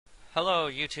Hello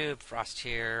YouTube, Frawst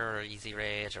here, or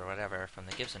GibsnRage, or whatever, from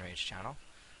the GibsnRage channel.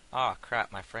 Aw,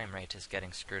 crap, my frame rate is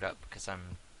getting screwed up because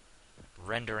I'm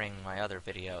rendering my other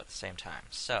video at the same time.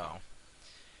 So,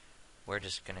 we're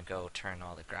just gonna go turn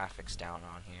all the graphics down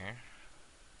on here.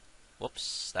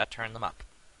 Whoops, that turned them up.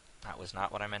 That was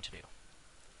not what I meant to do.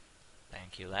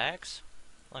 Thank you, lags.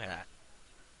 Look at that.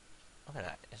 Look at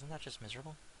that. Isn't that just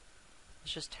miserable?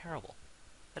 It's just terrible.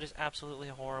 That is absolutely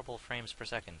horrible frames per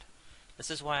second. This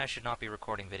is why I should not be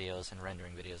recording videos and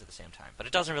rendering videos at the same time. But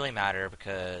it doesn't really matter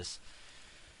because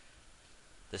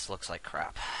this looks like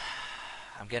crap.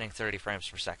 I'm getting 30 frames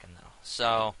per second though.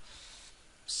 So,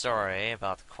 sorry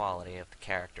about the quality of the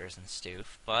characters and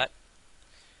stuff, but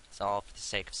it's all for the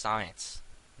sake of science.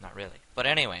 Not really. But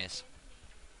anyways.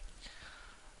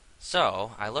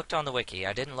 So, I looked on the wiki.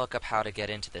 I didn't look up how to get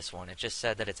into this one. It just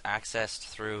said that it's accessed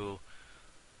through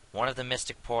one of the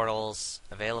mystic portals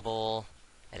available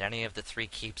at any of the 3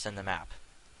 keeps in the map.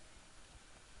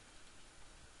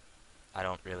 I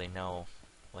don't really know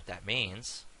what that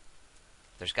means.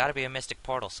 There's got to be a mystic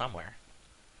portal somewhere.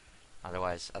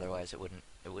 Otherwise it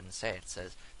wouldn't say it. It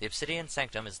says the Obsidian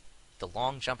Sanctum is the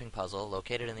long jumping puzzle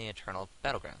located in the Eternal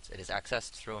Battlegrounds. It is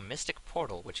accessed through a mystic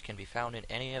portal which can be found in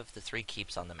any of the 3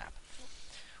 keeps on the map.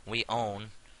 We own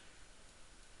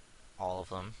all of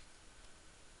them.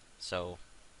 So,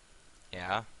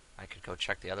 yeah, I could go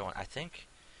check the other one. I think,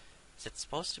 is it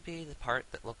supposed to be the part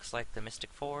that looks like the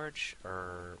Mystic Forge?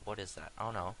 Or what is that?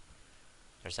 Oh no.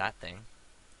 There's that thing.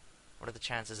 What are the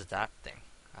chances of that thing?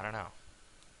 I don't know.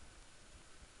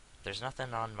 There's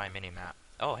nothing on my mini-map.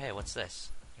 Oh, hey, what's this?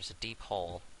 There's a deep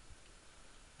hole.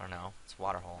 Or no, it's a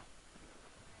water hole.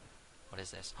 What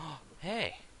is this? Oh,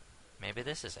 hey! Maybe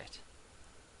this is it.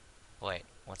 Wait,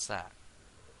 what's that?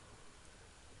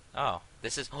 Oh,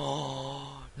 this is...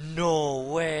 Oh, no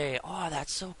way! Oh,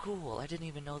 that's so cool! I didn't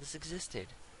even know this existed.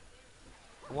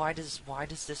 Why does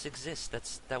this exist?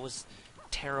 That was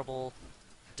terrible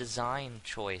design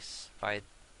choice by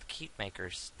the keep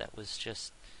makers. That was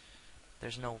just...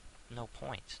 There's no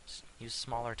point. Just use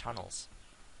smaller tunnels.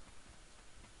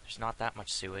 There's not that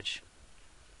much sewage.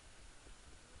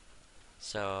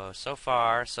 So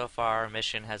far, our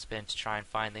mission has been to try and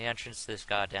find the entrance to this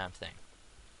goddamn thing.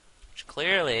 Which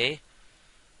clearly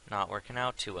not working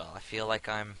out too well. I feel like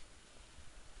I'm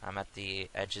at the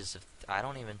edges of... I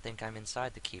don't even think I'm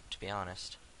inside the keep, to be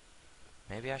honest.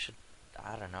 Maybe I should...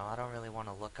 I don't know. I don't really want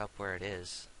to look up where it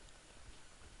is.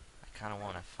 I kind of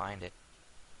want to find it.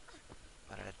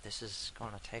 But this is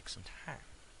going to take some time.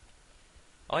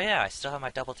 Oh yeah, I still have my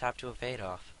double tap to evade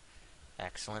off.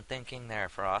 Excellent thinking there,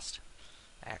 Frawst.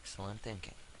 Excellent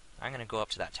thinking. I'm going to go up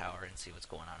to that tower and see what's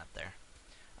going on up there.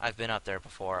 I've been up there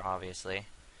before, obviously,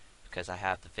 because I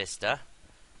have the Vista,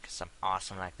 because I'm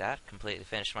awesome like that. Completely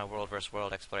finished my world versus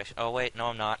world exploration. Oh wait, no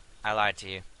I'm not. I lied to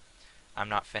you. I'm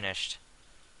not finished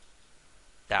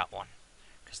that one,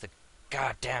 because the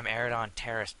goddamn Eridon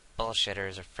terrorist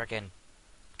bullshitters are frickin'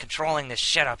 controlling this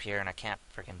shit up here, and I can't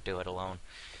frickin' do it alone.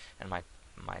 And my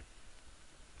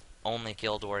only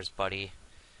Guild Wars buddy,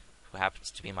 who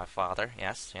happens to be my father,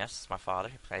 yes, it's my father,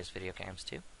 he plays video games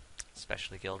too,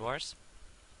 especially Guild Wars,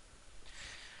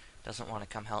 doesn't want to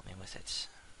come help me with it.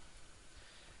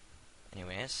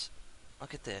 Anyways,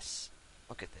 look at this.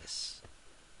 Look at this.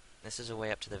 This is a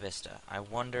way up to the Vista. I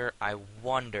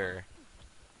wonder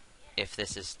if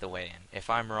this is the way in. If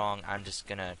I'm wrong, I'm just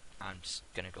gonna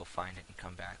go find it and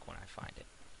come back when I find it.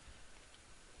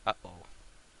 Uh-oh.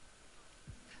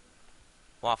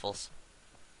 Waffles.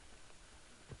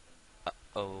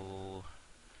 Uh-oh.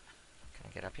 Can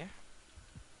I get up here?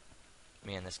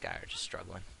 Me and this guy are just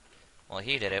struggling. Well,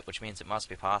 he did it, which means it must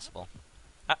be possible.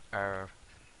 Oh,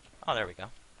 there we go.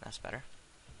 That's better.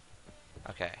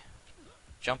 Okay.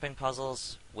 Jumping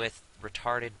puzzles with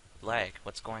retarded lag.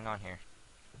 What's going on here?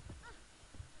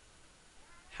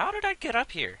 How did I get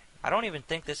up here? I don't even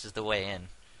think this is the way in.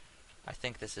 I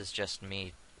think this is just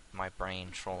me, my brain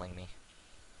trolling me.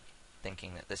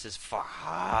 Thinking that this is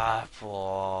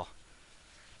possible.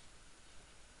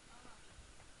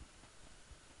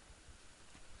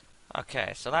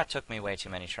 Okay, so that took me way too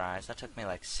many tries. That took me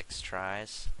like 6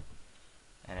 tries.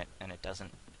 And it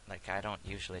doesn't... Like, I don't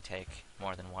usually take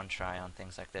more than 1 try on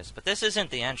things like this. But this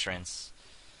isn't the entrance.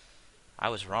 I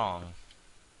was wrong.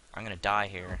 I'm gonna die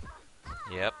here.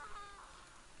 Yep.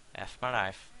 F my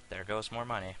life. There goes more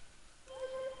money.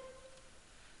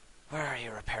 Where are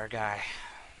you, repair guy?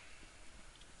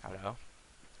 Hello.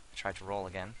 Tried to roll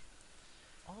again.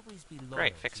 Always be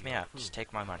Great, fix me up. Just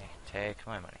take my money. Take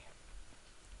my money.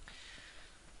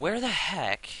 Where the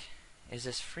heck is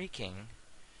this freaking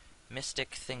mystic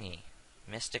thingy?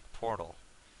 Mystic portal.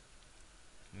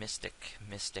 Mystic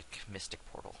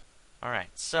portal.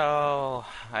 Alright, so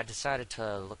I decided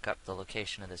to look up the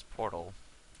location of this portal,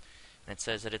 and it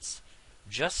says that it's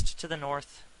just to the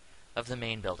north of the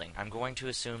main building. I'm going to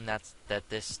assume that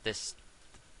this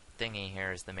thingy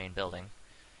here is the main building,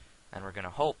 and we're gonna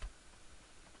hope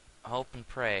and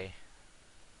pray.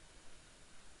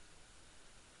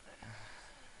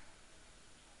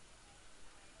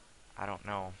 I don't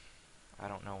know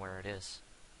where it is.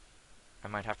 I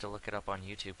might have to look it up on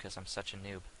YouTube because I'm such a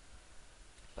noob.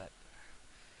 But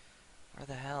where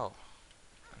the hell?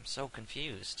 I'm so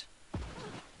confused.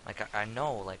 Like, I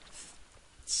know, like,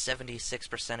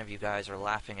 76% of you guys are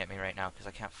laughing at me right now because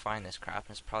I can't find this crap, and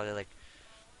it's probably like,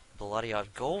 bloody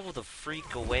odd. Go the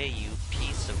freak away, you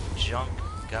piece of junk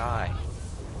guy.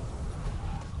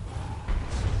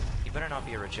 You better not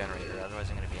be a regenerator, otherwise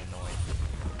I'm gonna be annoyed.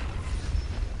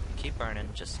 Keep burning,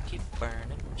 just keep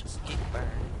burning, just keep burning,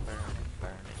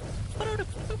 burning.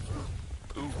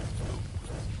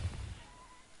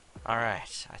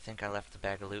 Alright, I think I left the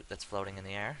bag of loot that's floating in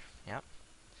the air. Yep. It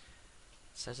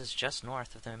says it's just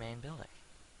north of the main building.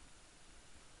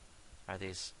 Are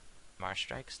these Marsh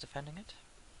Strikes defending it?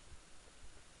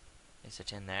 Is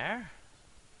it in there?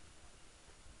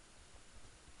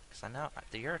 Because I know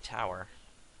you're a tower.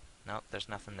 Nope, there's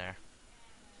nothing there.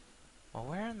 Well,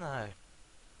 where in the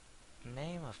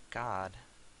name of God?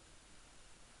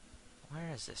 Where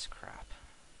is this crap?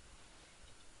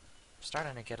 I'm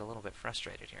starting to get a little bit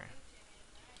frustrated here.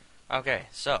 Okay,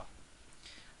 so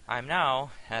I'm now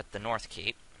at the North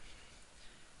Keep.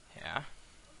 Yeah.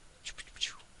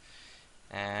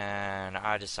 And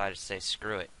I decided to say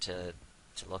screw it to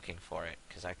looking for it,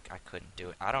 because I couldn't do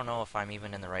it. I don't know if I'm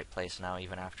even in the right place now,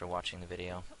 even after watching the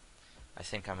video. I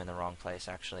think I'm in the wrong place,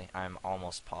 actually. I'm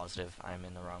almost positive I'm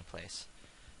in the wrong place.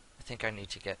 I think I need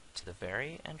to get to the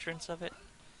very entrance of it.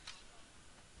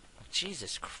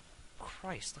 Jesus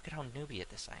Christ, look at how newbie at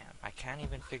this I am. I can't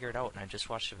even figure it out, and I just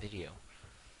watched a video.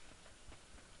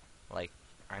 Like,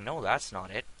 I know that's not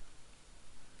it.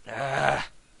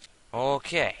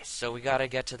 Okay, so we gotta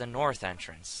get to the north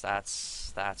entrance.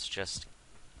 That's just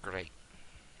great.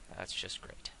 That's just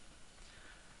great.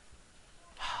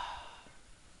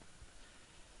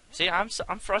 See, I'm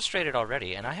frustrated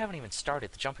already, and I haven't even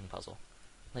started the jumping puzzle.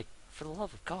 Like, for the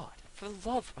love of God. For the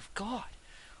love of God.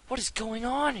 What is going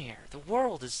on here? The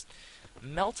world is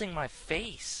melting my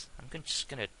face. I'm just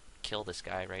gonna kill this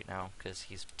guy right now, because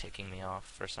he's ticking me off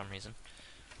for some reason.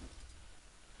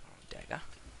 Oh, Dagger.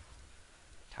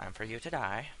 Time for you to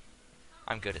die.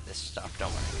 I'm good at this stuff,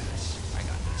 don't worry guys. I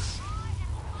got this.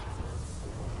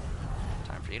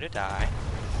 Time for you to die.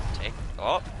 Take...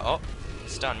 Oh!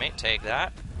 Stun me. Take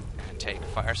that. And take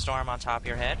Firestorm on top of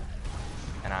your head.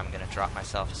 And I'm gonna drop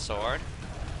myself a sword.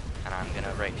 And I'm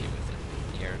gonna rape you with it.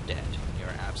 You're dead. You're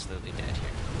absolutely dead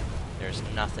here. There's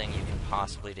nothing you can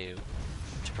possibly do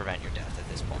to prevent your death at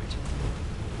this point.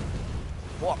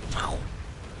 Whoa!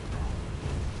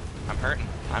 I'm hurting.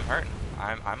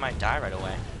 I might die right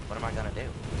away. What am I gonna do?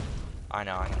 I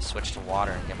know, I'm gonna switch to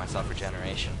water and get myself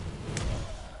regeneration.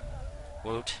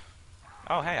 Woot.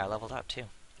 Oh, hey, I leveled up too.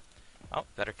 Oh,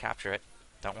 better capture it.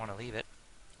 Don't want to leave it.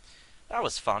 That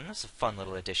was fun. That was a fun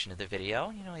little addition to the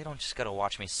video. You know, you don't just gotta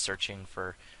watch me searching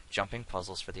for jumping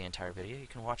puzzles for the entire video. You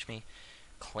can watch me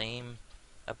claim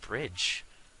a bridge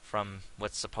from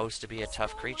what's supposed to be a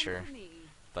tough creature,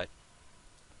 but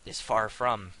is far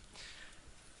from.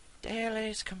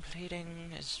 Dailies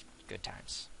completing is good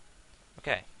times.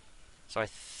 Okay, so I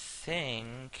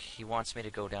think he wants me to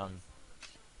go down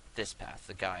this path.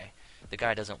 The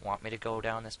guy doesn't want me to go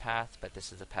down this path, but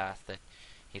this is the path that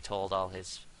he told all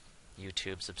his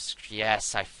YouTube subscribers.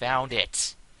 Yes, I found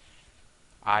it!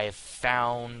 I have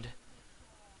found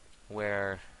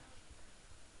where it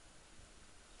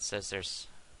says there's...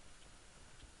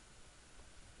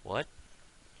 What?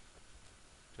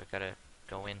 Do I gotta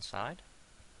go inside?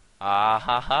 Ah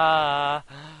ha ha!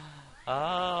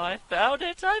 Oh, I found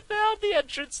it! I found the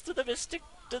entrance to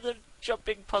the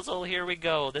jumping puzzle. Here we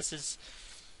go. This is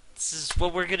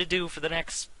what we're gonna do for the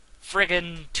next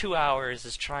friggin' 2 hours,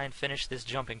 is try and finish this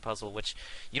jumping puzzle, which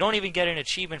you don't even get an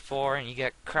achievement for, and you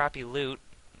get crappy loot.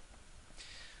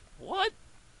 What?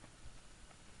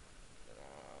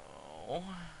 Oh,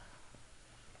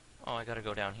 I gotta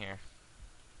go down here.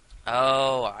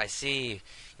 Oh, I see.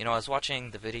 You know, I was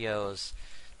watching the videos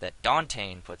that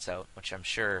Dantain puts out, which I'm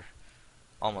sure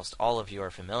almost all of you are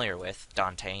familiar with.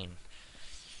 Dantain.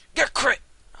 Get crit!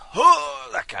 Oh,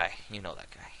 that guy. You know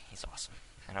that guy. He's awesome.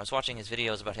 And I was watching his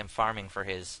videos about him farming for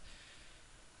his...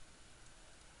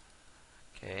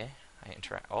 Okay. I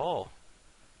interact... Oh!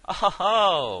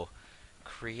 Oh!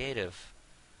 Creative.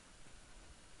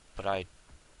 But I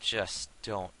just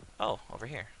don't... Oh, over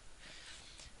here.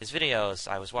 His videos,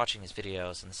 I was watching his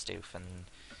videos in the stoof, and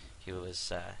he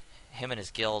was, him and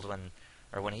his guild,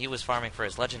 when he was farming for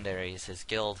his legendaries, his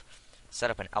guild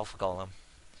set up an alpha golem,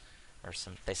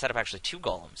 they set up actually 2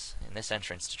 golems in this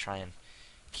entrance to try and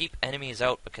keep enemies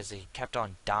out because he kept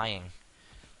on dying.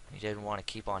 He didn't want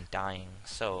to keep on dying,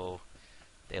 so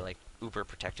they, like, uber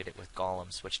protected it with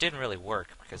golems, which didn't really work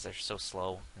because they're so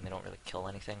slow and they don't really kill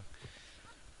anything.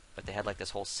 But they had, like,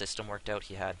 this whole system worked out.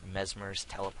 He had mesmers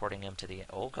teleporting him to the...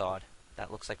 Oh, God. That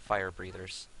looks like fire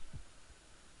breathers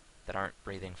that aren't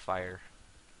breathing fire.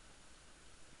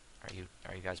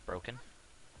 Are you guys broken?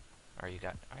 I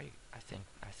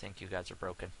think you guys are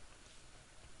broken.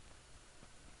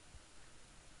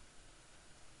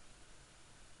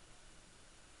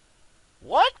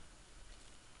 What?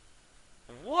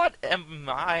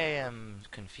 I am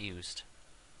confused.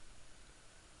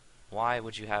 Why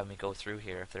would you have me go through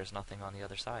here if there's nothing on the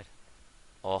other side?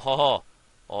 Oh ho ho!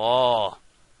 Oh!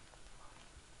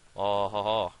 Oh ho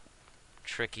ho!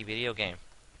 Tricky video game.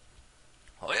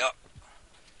 Oh yeah!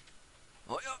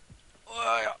 Oh yeah!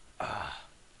 Oh yeah!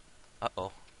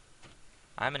 Uh-oh.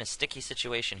 I'm in a sticky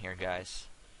situation here, guys.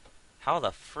 How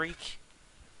the freak?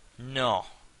 No.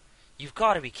 You've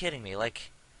got to be kidding me.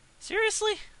 Like,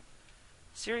 seriously?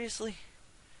 Seriously?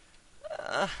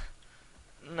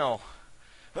 No.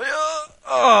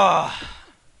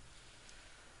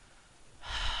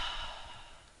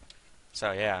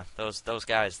 So yeah, those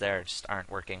guys there just aren't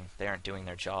working. They aren't doing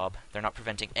their job. They're not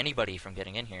preventing anybody from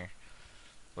getting in here,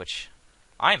 which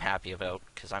I'm happy about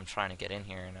because I'm trying to get in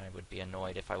here, and I would be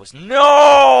annoyed if I was.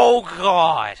 No,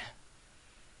 God.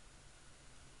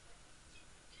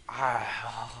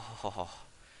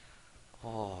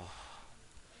 Oh.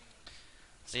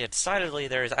 So yeah, decidedly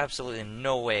there is absolutely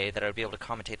no way that I would be able to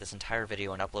commentate this entire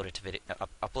video and upload it to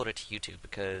YouTube,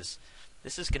 because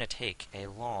this is going to take a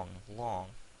long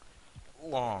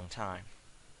time.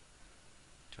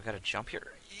 Do I gotta jump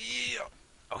here? Yeah.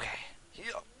 Okay.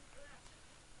 Yeah.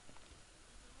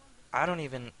 I don't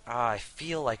even... I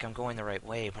feel like I'm going the right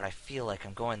way, but I feel like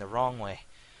I'm going the wrong way.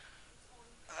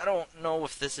 I don't know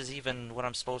if this is even what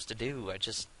I'm supposed to do. I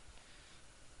just...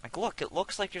 Like, look, it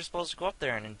looks like you're supposed to go up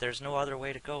there, and there's no other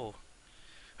way to go.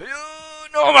 No,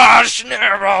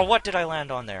 what did I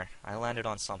land on there? I landed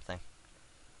on something.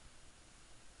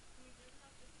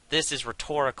 This is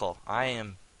rhetorical. I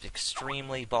am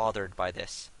extremely bothered by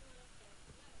this.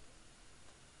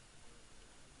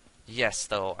 Yes,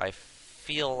 though, I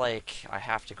feel like I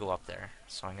have to go up there,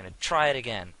 so I'm going to try it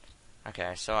again.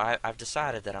 Okay, so I've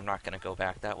decided that I'm not going to go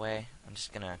back that way. I'm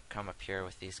just going to come up here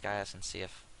with these guys and see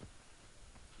if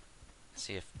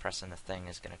pressing the thing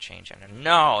is going to change anything.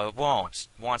 No, it won't.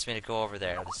 It wants me to go over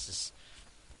there. This is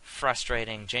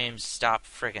frustrating. James, stop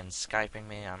friggin' Skyping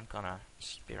me. I'm going to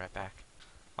just be right back.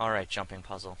 Alright, jumping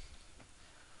puzzle.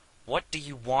 What do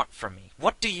you want from me?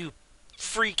 What do you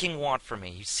freaking want from me?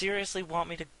 You seriously want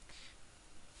me to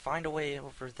find a way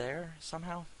over there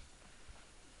somehow?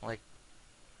 Like,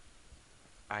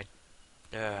 I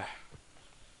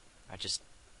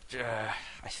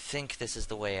think this is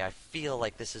the way. I feel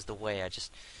like this is the way. I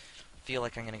just feel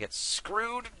like I'm gonna get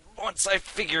screwed once I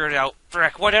figure it out.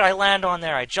 Frick, what did I land on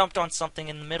there? I jumped on something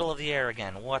in the middle of the air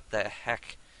again. What the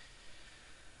heck?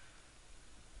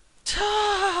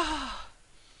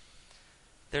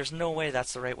 There's no way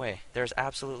that's the right way. There's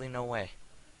absolutely no way.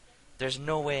 There's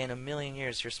no way in a million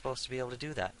years you're supposed to be able to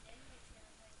do that.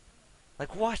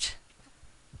 Like, what?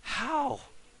 How?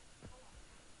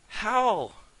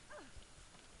 How?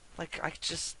 Like, I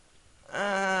just...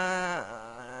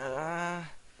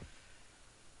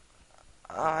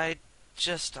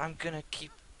 I'm gonna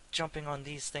keep jumping on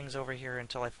these things over here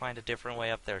until I find a different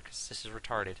way up there, because this is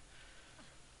retarded.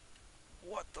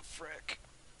 What the frick?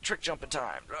 Trick jumping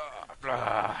time.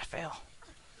 I fail.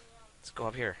 Let's go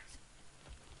up here.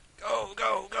 Go,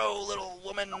 go, go, little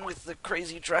woman with the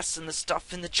crazy dress and the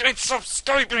stuff and the giant stuff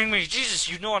Skyping me! Jesus,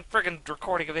 you know I'm friggin'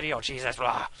 recording a video. Jesus,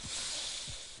 blah.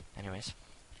 Anyways.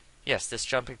 Yes, this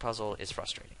jumping puzzle is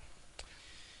frustrating.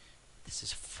 This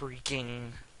is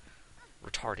freaking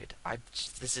retarded.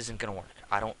 This isn't gonna work.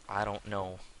 I don't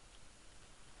know.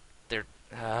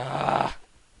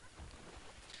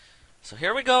 So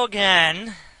here we go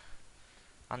again.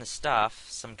 On the stuff,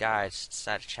 some guy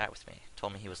decided to chat with me.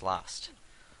 Told me he was lost.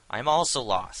 I'm also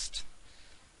lost.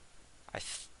 I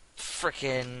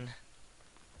frickin'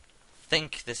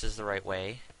 think this is the right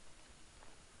way.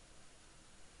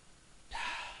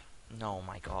 No,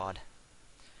 my God.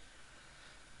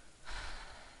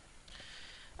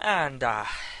 And, I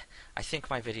think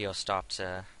my video stopped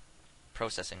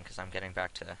processing because I'm getting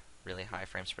back to really high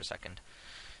frames per second.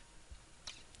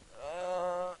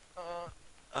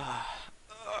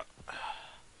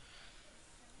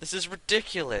 This is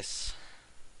ridiculous.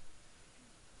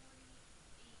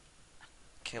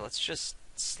 Okay, let's just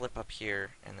slip up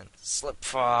here and then slip.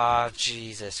 Oh,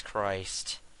 Jesus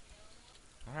Christ.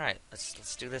 Alright,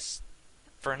 let's do this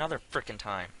for another frickin'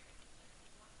 time.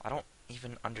 I don't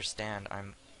even understand.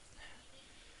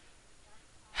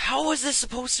 How is this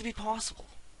supposed to be possible?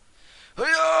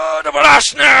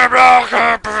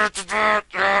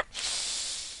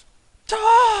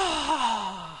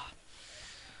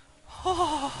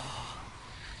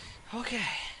 Okay.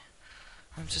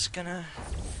 I'm just gonna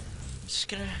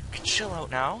chill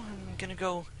out now. I'm gonna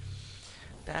go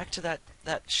back to that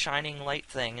shining light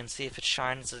thing and see if it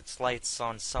shines its lights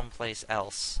on someplace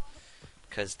else.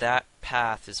 Because that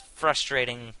path is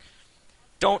frustrating.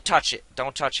 Don't touch it.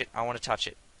 Don't touch it. I want to touch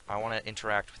it. I want to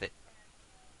interact with it.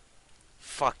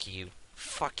 Fuck you.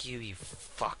 Fuck you, you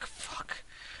fuck.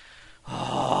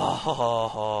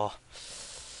 Oh.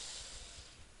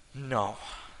 No.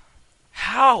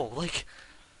 How? Like...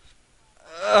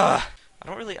 Ugh. I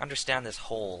don't really understand this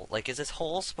hole. Like, is this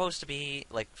hole supposed to be,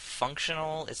 like,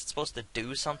 functional? Is it supposed to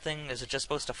do something? Is it just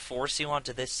supposed to force you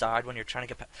onto this side when you're trying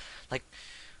to get like,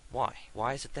 why?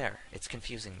 Why is it there? It's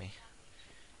confusing me.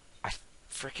 I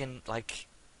frickin', like...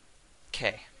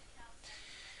 Okay.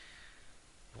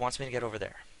 It wants me to get over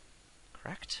there.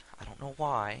 Correct? I don't know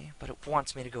why, but it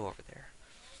wants me to go over there.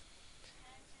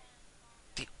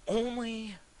 The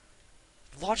only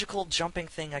logical jumping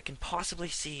thing I can possibly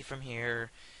see from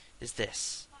here is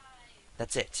this.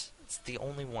 That's it. It's the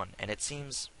only one, and it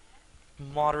seems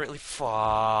moderately...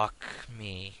 Fuck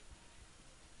me.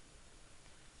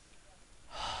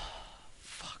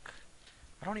 Fuck.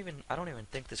 I don't even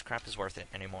think this crap is worth it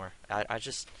anymore. I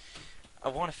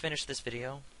want to finish this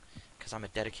video because I'm a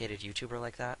dedicated YouTuber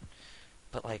like that.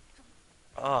 But like,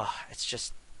 it's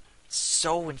just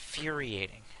so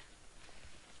infuriating.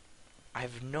 I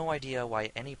have no idea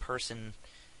why any person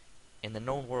in the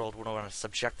known world would want to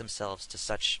subject themselves to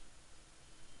such...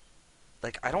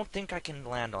 Like, I don't think I can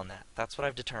land on that. That's what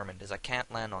I've determined, is I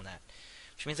can't land on that.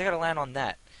 Which means I gotta land on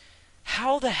that.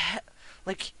 How the heck...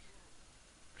 Like...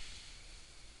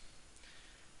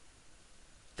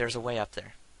 There's a way up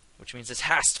there. Which means this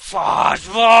has to...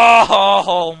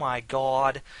 Oh my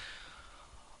god.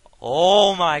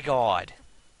 Oh my god.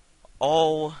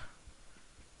 Oh...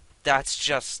 That's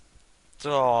just...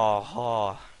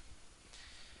 Oh...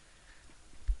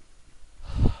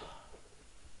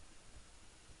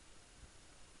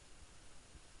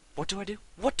 What do I do?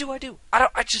 What do I do? I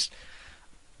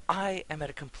am at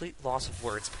a complete loss of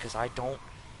words because I don't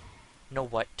know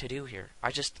what to do here.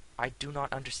 I do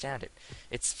not understand it.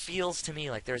 It feels to me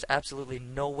like there's absolutely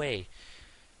no way.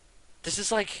 This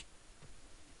is like...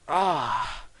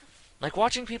 Like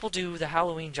watching people do the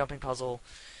Halloween jumping puzzle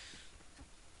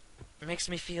makes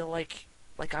me feel like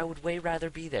I would way rather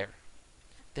be there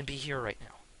than be here right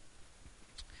now.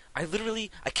 I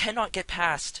cannot get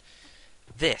past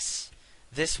this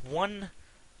one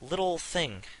little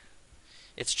thing.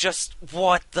 It's just,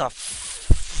 what the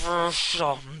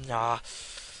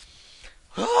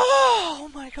oh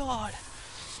my god.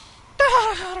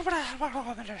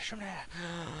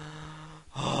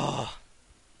 Oh.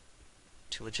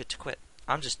 Too legit to quit.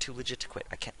 I'm just too legit to quit.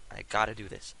 I gotta do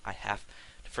this. I have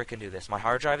to freaking do this. My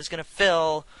hard drive is gonna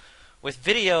fill with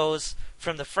videos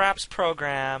from the Frawst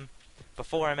program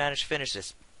before I manage to finish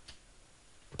this.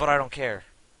 But I don't care.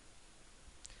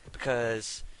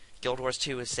 Because Guild Wars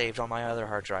 2 is saved on my other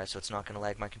hard drive, so it's not going to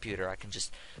lag my computer. I can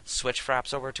just switch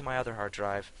Frawst over to my other hard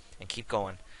drive and keep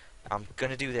going. I'm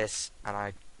going to do this, and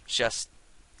I just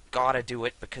gotta do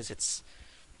it because it's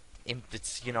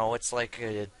you know, it's like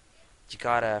you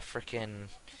gotta frickin'...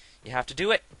 You have to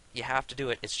do it. You have to do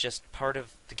it. It's just part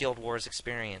of the Guild Wars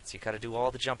experience. You gotta do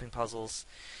all the jumping puzzles,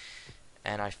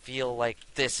 and I feel like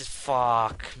this is...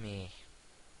 Fuck me.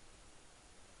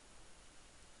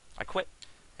 I quit.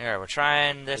 Here, we're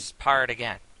trying this part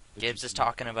again. Gibbs is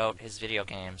talking about his video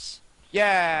games.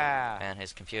 Yeah! And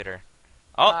his computer.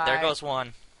 Oh, Hi. there goes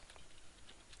one.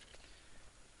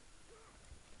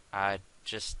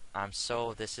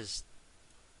 This is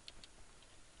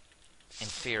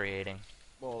infuriating.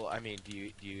 Well, I mean, do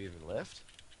you even lift?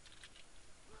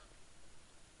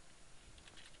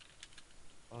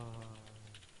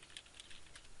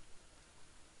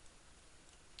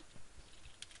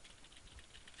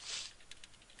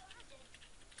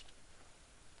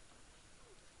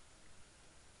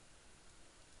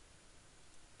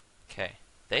 Okay.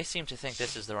 They seem to think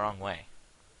this is the wrong way.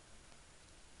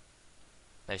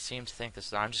 They seem to think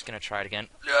this... I'm just gonna try it again.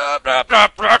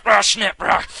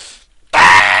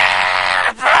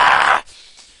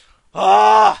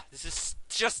 This is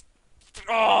just...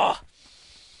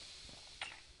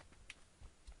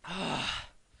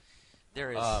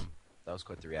 was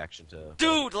quite the reaction to...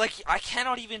 Dude, like, I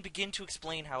cannot even begin to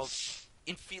explain how...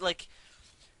 like,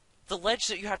 the ledge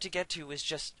that you have to get to is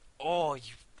just... Oh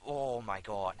my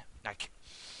god. Like...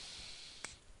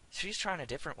 She's trying a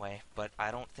different way, but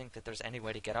I don't think that there's any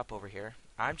way to get up over here.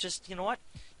 I'm just... You know what?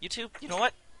 YouTube, you know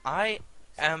what? I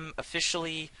am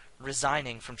officially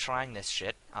resigning from trying this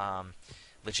shit,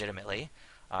 legitimately.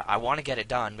 I want to get it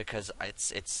done because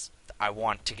I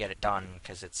want to get it done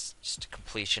because it's just a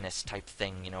completionist type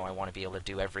thing, you know. I want to be able to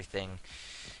do everything.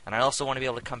 And I also want to be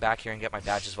able to come back here and get my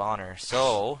badges of honor.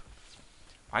 So,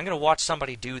 I'm going to watch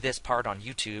somebody do this part on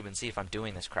YouTube and see if I'm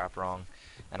doing this crap wrong.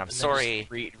 And I'm sorry...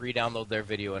 Re-download their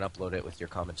video and upload it with your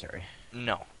commentary.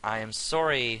 No. I am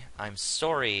sorry. I'm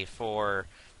sorry for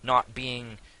not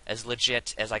being as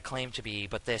legit as I claim to be,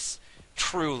 but this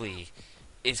truly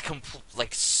is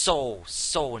like so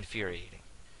infuriating.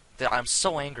 I'm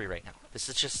so angry right now. This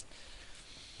is just...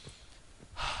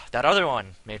 That other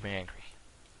one made me angry.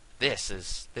 This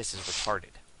is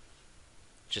retarded.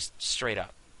 Just straight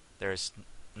up. There's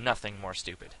nothing more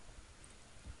stupid.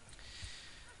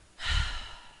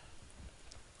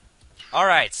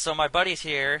 Alright, so my buddies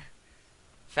here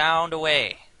found a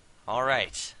way.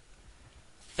 Alright.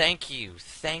 Thank you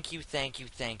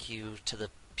to the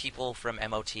people from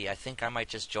MOT. I think I might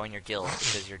just join your guild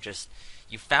because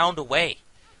you found a way.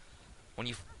 When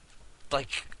you,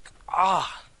 like,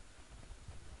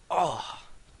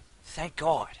 thank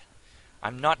God.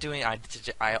 I'm not doing, I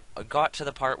got to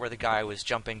the part where the guy was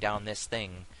jumping down this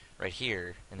thing right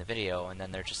here in the video, and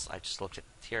then I just looked at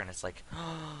here, and it's like,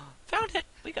 found it,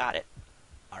 we got it.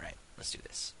 Alright, let's do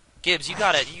this. Gibbs, you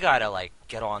gotta, like,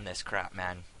 get on this crap,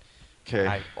 man.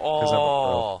 Okay.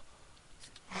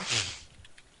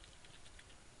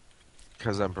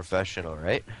 Because I'm professional,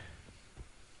 right?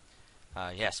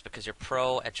 Yes, because you're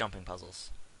pro at jumping puzzles.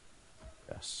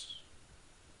 Yes.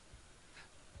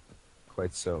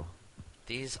 Quite so.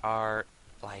 These are,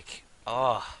 like,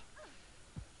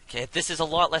 Okay, this is a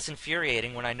lot less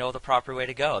infuriating when I know the proper way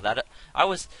to go.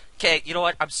 Okay, you know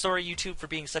what? I'm sorry, YouTube, for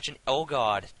being such an... Oh,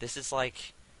 God. This is,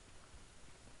 like...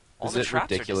 Is it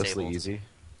ridiculously easy?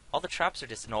 All the traps are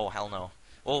No, hell no.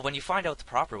 Well, when you find out the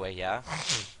proper way, yeah.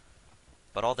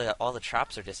 But all the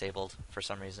traps are disabled for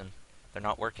some reason. They're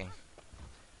not working.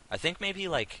 I think maybe,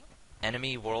 like,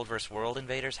 enemy world versus world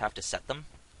invaders have to set them.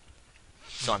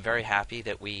 So I'm very happy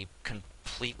that we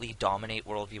completely dominate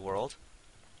World v World.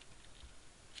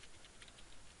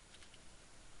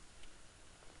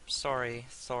 Sorry,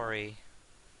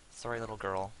 little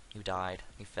girl. You died.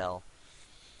 You fell.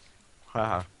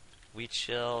 Haha. We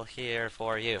chill here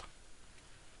for you.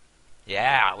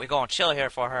 Yeah, we gonna chill here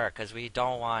for her, because we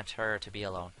don't want her to be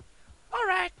alone.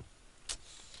 Alright.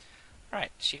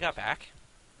 Alright, she got back.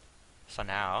 So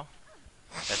now,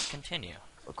 let's continue.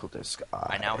 Look at this guy.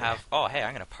 I now have... Oh, hey,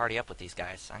 I'm gonna party up with these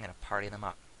guys. I'm gonna party them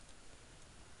up.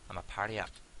 I'm gonna party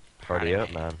up. Party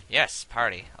up, man. Yes,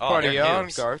 party. Oh, party on,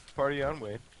 noobs. Garth. Party on,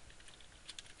 Wayne.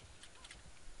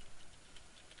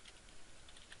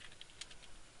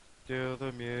 Feel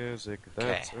the music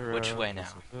that's around. Which way now?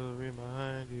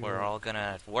 We're all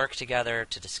gonna work together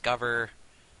to discover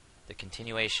the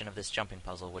continuation of this jumping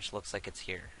puzzle, which looks like it's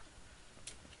here.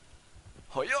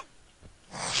 Hoyo!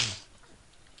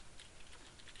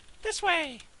 This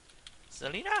way!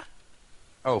 Selena?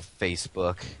 Oh,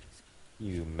 Facebook.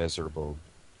 You miserable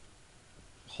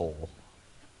hole.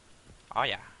 Oh,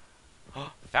 yeah.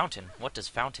 Fountain. What does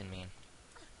fountain mean?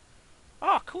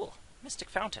 Oh, cool. Mystic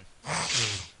fountain.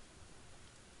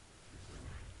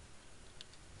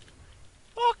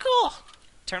 Oh, cool!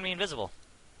 Turn me invisible.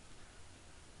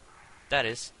 That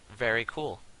is very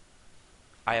cool.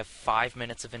 I have 5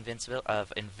 minutes of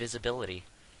invisibility.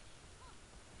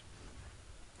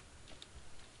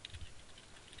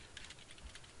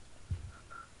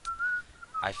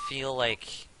 I feel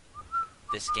like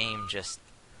this game just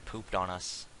pooped on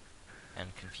us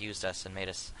and confused us and made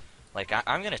us... Like,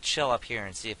 I'm gonna chill up here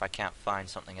and see if I can't find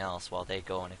something else while they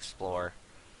go and explore.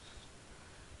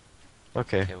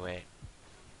 Okay. Okay, wait.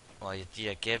 Well,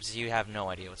 yeah, Gibbs, you have no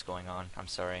idea what's going on. I'm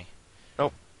sorry.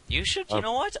 Nope. You should, you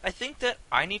know what? I think that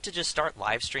I need to just start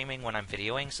live streaming when I'm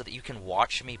videoing so that you can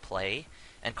watch me play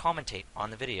and commentate on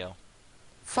the video.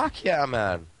 Fuck yeah,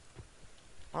 man.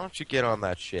 Why don't you get on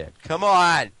that shit? Come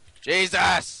on!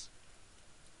 Jesus!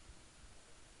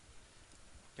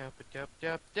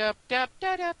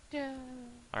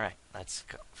 Alright, let's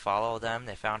follow them.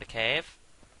 They found a cave.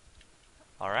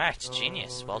 Alright,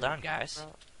 genius. Well done, guys.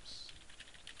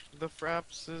 The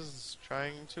Fraps is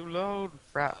trying to load.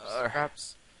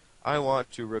 Fraps. I want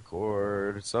to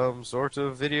record some sort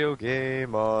of video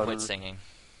game on... Quit singing.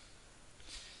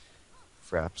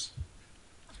 Fraps.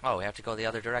 Oh, we have to go the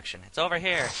other direction. It's over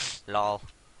here. Lol.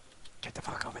 Get the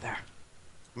fuck over there.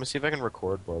 I'm gonna see if I can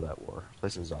record more of that war. Play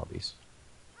some zombies.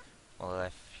 Well,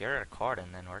 if you're recording,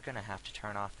 then we're gonna have to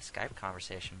turn off the Skype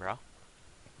conversation, bro.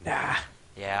 Nah.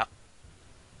 Yeah.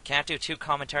 Can't do 2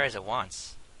 commentaries at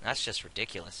once. That's just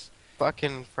ridiculous.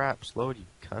 Fucking fraps load, you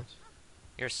cunt.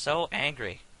 You're so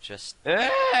angry. Just...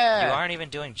 Yeah. You aren't even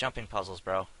doing jumping puzzles,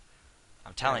 bro.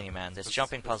 I'm telling you, man, this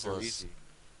jumping puzzle is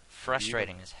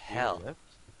frustrating as hell.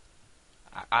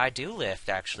 I do lift,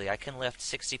 actually. I can lift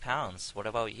 60 pounds. What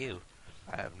about you?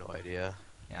 I have no idea.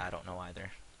 Yeah, I don't know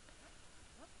either.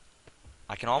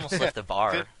 I can almost lift the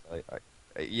bar.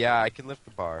 Yeah, I can lift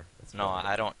the bar. That's No, fine.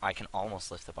 I don't. I can almost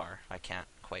lift the bar. I can't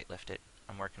quite lift it.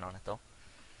 I'm working on it, though.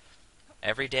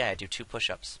 Every day I do 2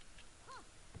 push-ups.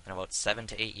 In about 7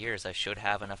 to 8 years, I should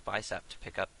have enough bicep to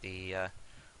pick up the...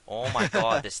 Oh my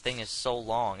god, this thing is so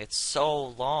long. It's so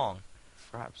long.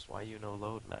 Fraps, why you no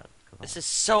load, man? Come This on. is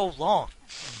so long.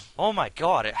 Oh my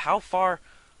god, how far...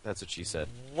 That's what she said.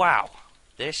 Wow.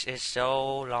 This is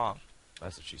so long.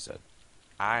 That's what she said.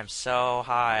 I'm so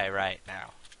high right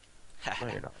now. No,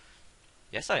 you're not.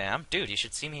 Yes, I am. Dude, you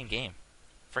should see me in game.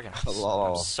 Friggin',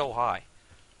 Hello. I'm so high.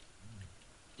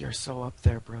 You're so up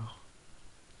there, bro.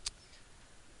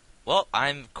 Well,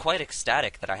 I'm quite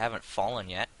ecstatic that I haven't fallen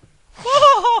yet.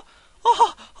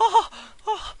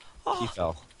 He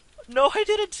fell. No, I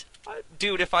didn't.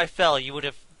 Dude, if I fell, I would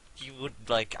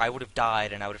have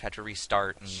died and I would have had to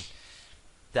restart and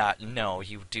no,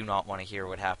 you do not want to hear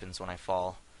what happens when I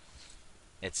fall.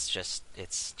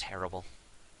 It's terrible.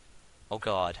 Oh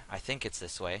god, I think it's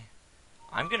this way.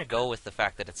 I'm gonna go with the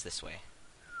fact that it's this way.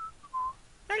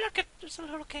 Now look, there's a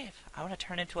little cave. I want to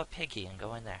turn into a piggy and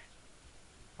go in there.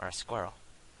 Or a squirrel.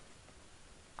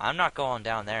 I'm not going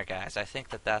down there, guys. I think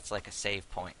that that's like a save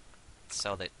point.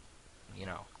 So that, you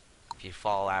know, if you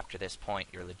fall after this point,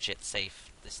 you're legit safe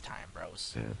this time,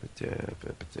 bros.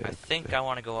 I think I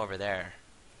want to go over there.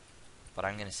 But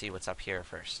I'm going to see what's up here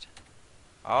first.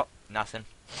 Oh, nothing.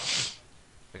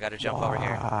 We got to jump over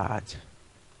here.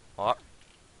 Oh,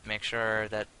 make sure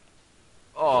that...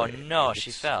 Oh, no,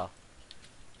 she fell.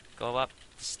 Go up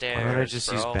the stairs, Why don't I just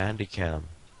bro. use Bandicam?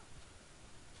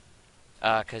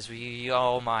 Cause we,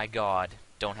 oh my god,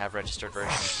 don't have registered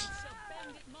versions.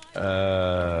 I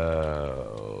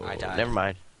died. Never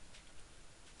mind.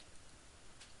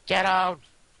 Get out!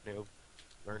 Noob.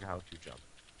 Learn how to jump.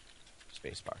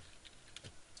 Spacebar.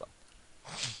 That's all.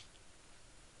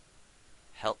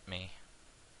 Help me.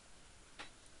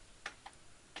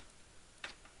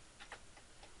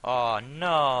 Oh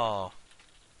no!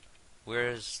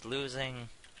 We're losing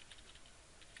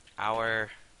our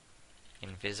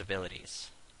invisibilities.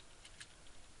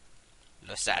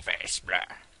 The sad face, blah.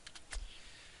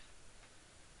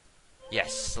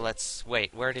 Yes, so let's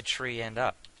wait. Where did Tree end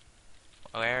up?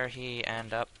 Where he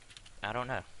end up? I don't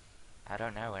know. I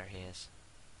don't know where he is.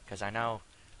 Because I know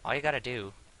all you gotta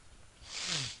do.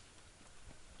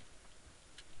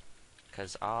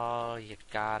 Because all you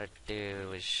gotta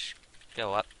do is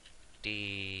go up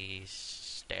these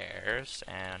stairs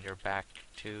and you're back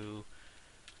to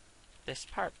this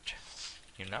part.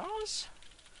 You knows?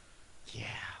 Yeah.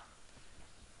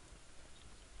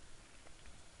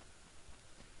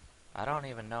 I don't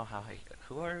even know how he...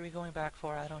 Who are we going back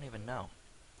for? I don't even know.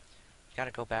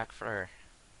 Gotta go back for...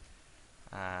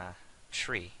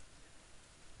 Tree.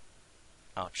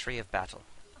 Oh, Tree of Battle.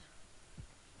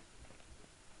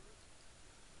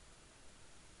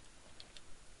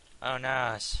 Oh,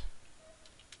 no.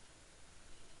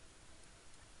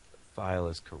 File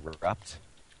is corrupt.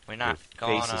 We're not Your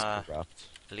face is gonna corrupt.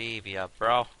 leave ya,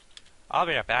 bro. I'll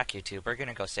be right back, YouTube. We're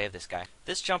gonna go save this guy.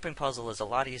 This jumping puzzle is a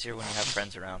lot easier when you have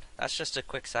friends around. That's just a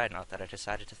quick side note that I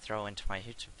decided to throw into my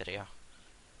YouTube video.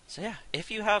 So yeah,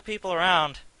 if you have people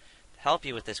around to help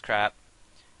you with this crap,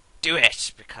 do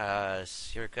it!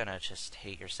 Because you're gonna just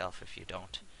hate yourself if you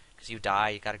don't. Because you die,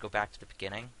 you gotta go back to the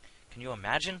beginning. Can you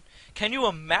imagine? Can you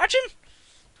imagine?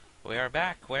 We are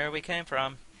back where we came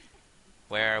from.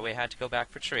 Where we had to go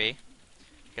back for Tree.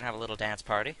 We can have a little dance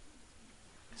party.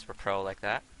 Because we're pro like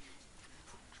that.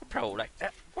 We're pro like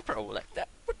that. We're pro like that.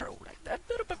 We're pro like that.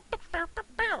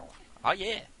 Oh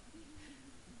yeah.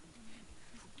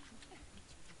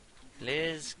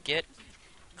 Let's get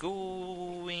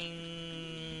going.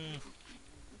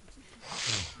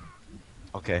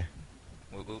 Okay.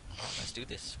 Woo woo. Let's do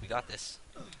this. We got this.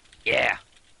 Yeah.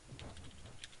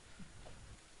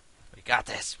 We got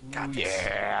this. We got this.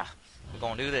 Yeah. We're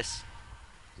gonna do this.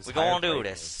 Just We're gonna higher do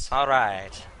brightness. this.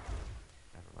 Alright.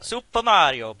 Never mind. Super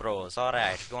Mario Bros.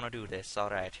 Alright, we're gonna do this.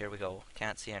 Alright, here we go.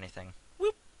 Can't see anything.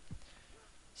 Whoop.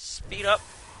 Speed up.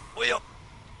 Way up.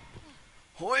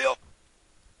 Way up.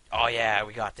 Oh yeah,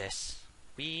 we got this.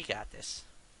 We got this.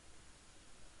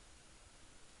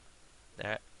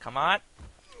 There, come on.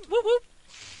 Whoop whoop.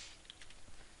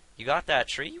 You got that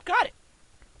tree. You got it.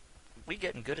 We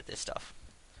getting good at this stuff.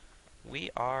 We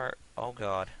are. Oh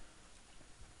god.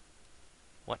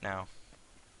 What now?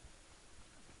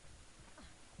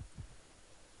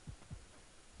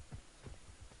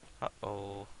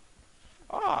 Uh-oh.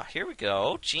 Ah, here we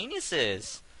go.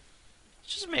 Geniuses.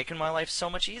 It's just making my life so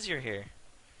much easier here.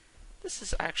 This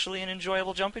is actually an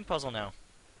enjoyable jumping puzzle now.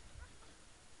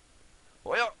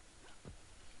 Well.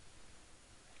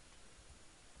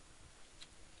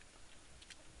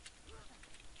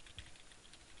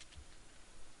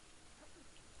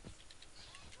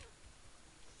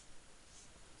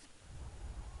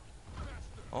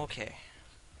 Okay.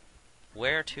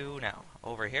 Where to now?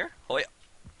 Over here? Oh yeah.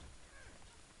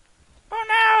 Oh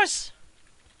no!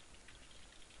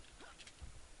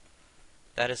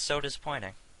 That is so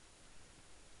disappointing.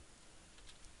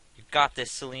 You got this,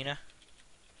 Selena.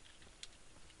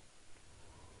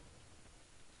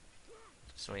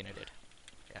 Selena did.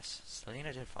 Yes,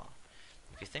 Selena did fall.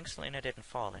 If you think Selena didn't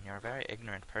fall, then you're a very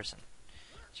ignorant person.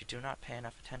 You do not pay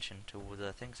enough attention to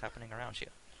the things happening around you.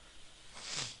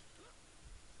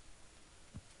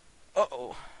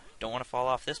 Uh-oh. Don't want to fall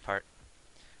off this part.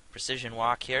 Precision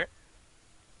walk here.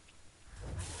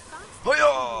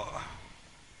 Hoyo!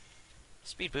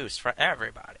 Speed boost for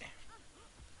everybody.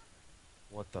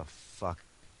 What the fuck?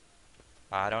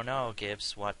 I don't know,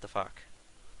 Gibbs. What the fuck?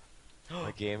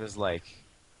 My game is like...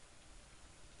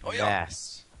 Oh, yeah.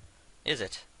 mess. Is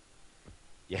it?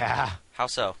 Yeah. How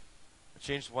so? I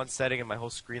changed one setting and my whole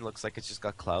screen looks like it's just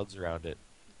got clouds around it.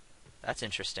 That's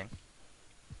interesting.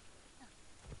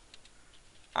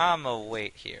 I'ma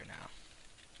wait here now.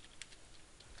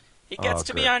 He gets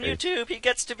to be on YouTube! He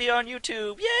gets to be on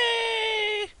YouTube!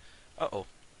 Yay! Uh-oh.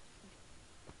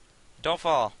 Don't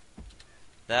fall.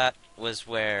 That was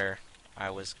where I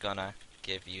was gonna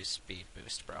give you speed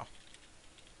boost, bro.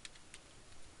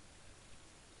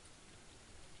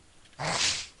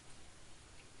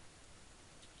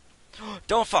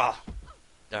 Don't fall!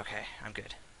 Okay, I'm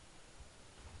good.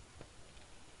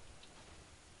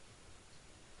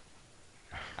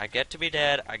 I get to be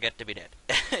dead, I get to be dead.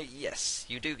 Yes,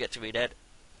 you do get to be dead.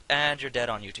 And you're dead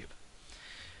on YouTube.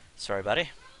 Sorry,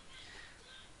 buddy.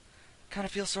 Kind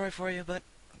of feel sorry for you, but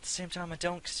at the same time I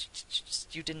don't, 'cause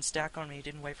you didn't stack on me, you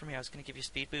didn't wait for me, I was gonna give you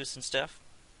speed boosts and stuff.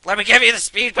 Let me give you the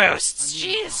speed boosts!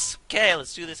 Jeez! Okay,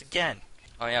 let's do this again.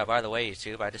 Oh yeah, by the way,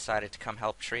 YouTube, I decided to come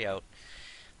help Tree out.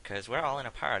 Because we're all in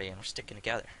a party and we're sticking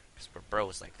together. Because we're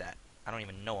bros like that. I don't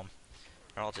even know them.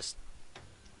 They're all just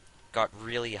got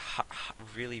really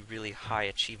high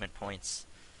achievement points.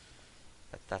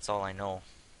 That's all I know.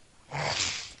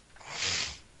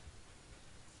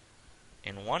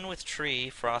 In one with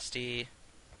Tree, Frosty,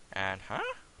 and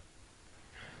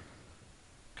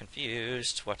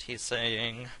confused what he's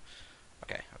saying.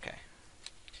 Okay.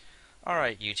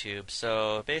 Alright, YouTube,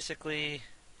 so basically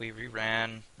we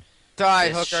reran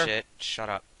this hooker. shit. Shut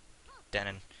up,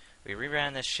 Denon. We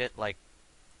reran this shit like,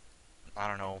 I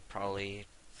don't know, probably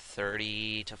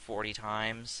 30 to 40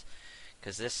 times.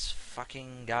 Because this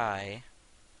fucking guy,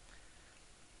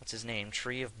 what's his name?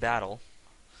 Tree of Battle.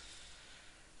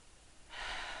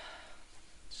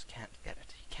 Just can't get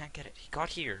it. He can't get it. He got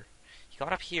here. He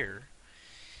got up here.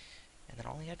 And then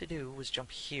all he had to do was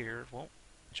jump here. Well,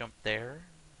 jump there.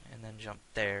 And then jump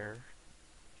there.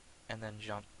 And then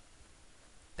jump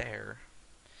there.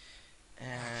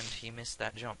 And he missed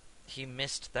that jump. He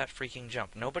missed that freaking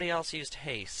jump. Nobody else used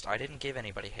haste. I didn't give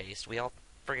anybody haste. We all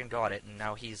friggin' got it, and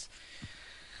now he's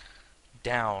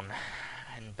down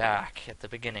and back at the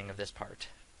beginning of this part.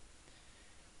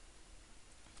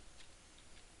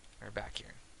 We're back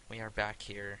here. We are back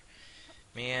here.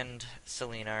 Me and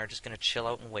Selena are just gonna chill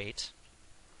out and wait.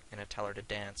 I'm gonna tell her to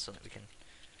dance so that we can...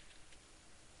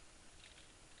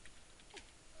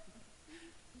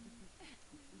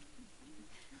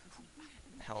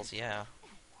 Hells yeah.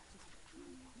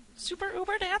 Super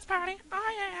Uber dance party!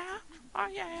 Oh yeah! Oh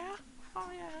yeah! Oh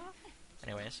yeah!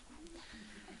 Anyways.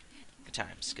 Good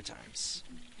times, good times.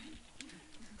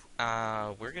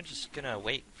 We're just gonna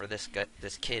wait for this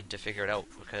kid to figure it out,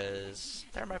 because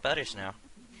they're my buddies now.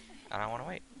 I don't want to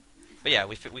wait. But yeah,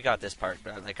 we got this part,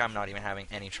 but like, I'm not even having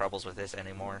any troubles with this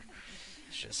anymore.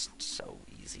 It's just so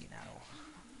easy now.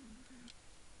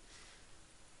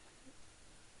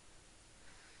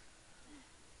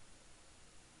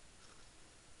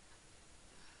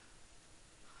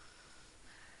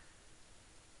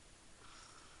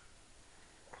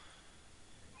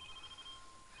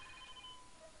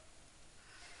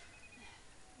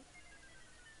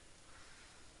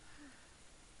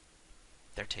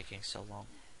 they're taking so long.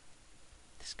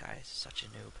 This guy is such a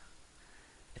noob.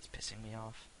 It's pissing me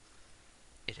off.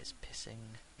 It is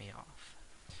pissing me off.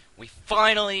 We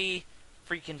finally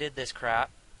freaking did this crap.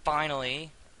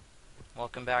 Finally.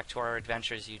 Welcome back to our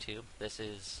adventures, YouTube. This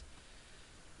is...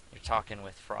 You're talking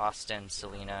with Frawst and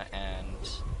Selena and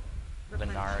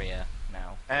Venaria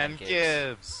now. And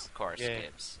Gibbs. Of course, Yeah.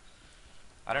 Gibbs.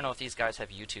 I don't know if these guys have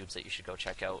YouTubes that you should go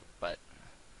check out, but...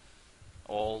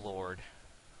 Oh, Lord.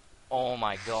 Oh,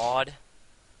 my God.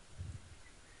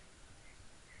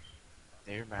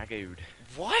 They're my dude.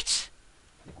 What?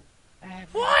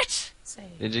 What?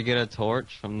 Did you get a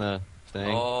torch from the thing?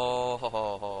 Oh, ho,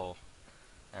 ho, ho.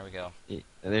 There we go.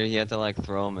 There, you have to like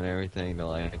throw them and everything to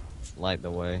like light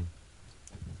the way.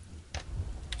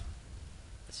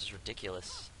 This is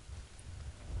ridiculous.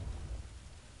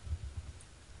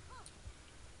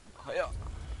 Hiya.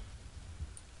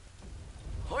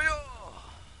 Hiya.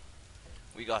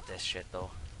 We got this shit though.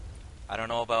 I don't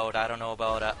know about.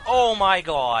 Oh my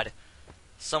God!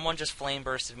 Someone just flame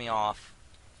bursted me off.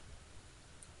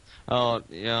 Oh,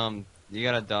 you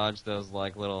gotta dodge those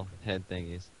like little head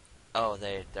thingies. Oh,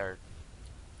 they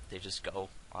just go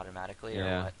automatically, or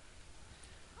Yeah. what?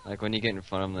 Like when you get in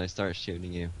front of them, they start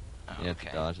shooting you. Oh, You have okay.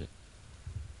 to dodge it.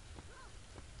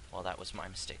 Well, that was my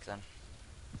mistake then.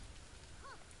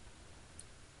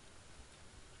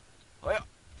 Hiya.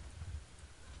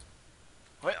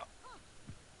 Hiya.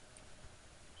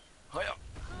 Hiya.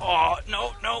 Oh,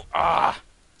 no, no. Ah!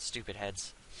 Stupid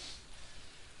heads.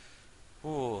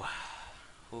 Ooh.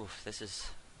 Oof, this is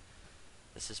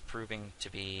proving to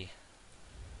be...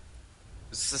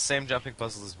 Is this the same jumping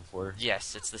puzzle as before?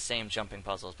 Yes, it's the same jumping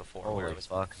puzzle as before, where Holy it was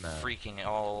fuck, man. freaking...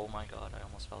 Oh my God, I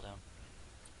almost fell down.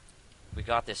 We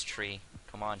got this, tree.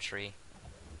 Come on, tree.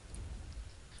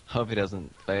 Hope he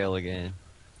doesn't fail again.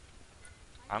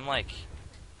 I'm like...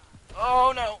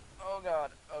 Oh no! Oh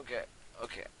God. Okay.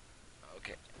 Okay.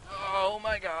 Okay. Oh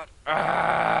my God.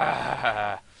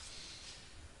 Ah!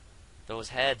 Those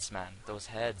heads, man. Those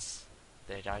heads.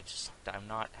 I'm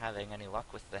not having any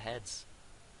luck with the heads.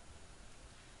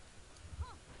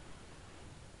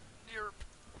 Yerp.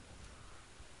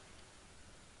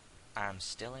 I'm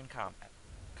still in combat.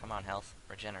 Come on, health.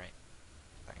 Regenerate.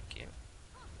 Thank you.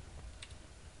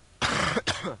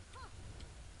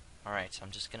 Alright, so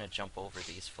I'm just gonna jump over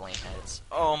these flame heads.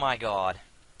 Oh my God.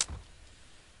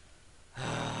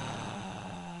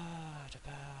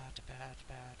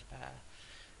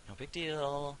 No big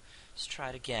deal. Let's try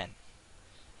it again.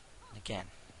 And again.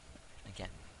 And again.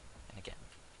 And again.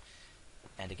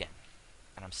 And again.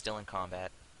 And I'm still in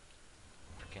combat.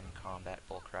 Freaking combat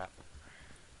bullcrap.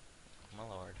 Oh my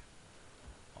lord.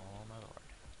 Oh my lord.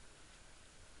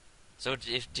 So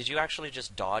did you actually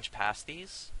just dodge past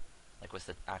these? Like with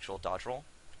the actual dodge roll?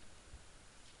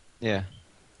 Yeah.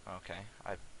 Okay.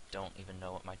 I don't even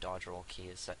know what my dodge roll key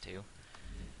is set to.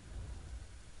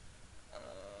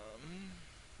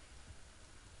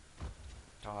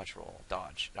 Dodge roll.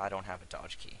 Dodge. I don't have a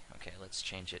dodge key. Okay, let's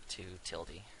change it to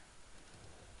tilde.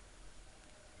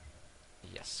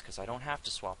 Yes, because I don't have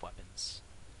to swap weapons.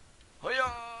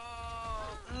 Hiya!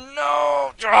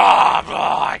 No!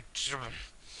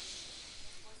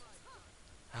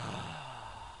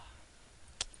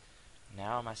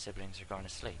 Now my siblings are going to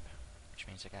sleep, which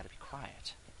means I gotta be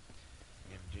quiet.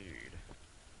 Indeed.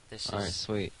 This Alright, is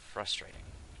sweet. frustrating.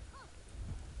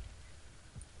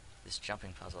 This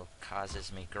jumping puzzle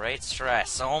causes me great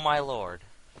stress. Oh my lord.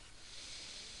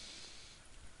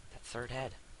 That third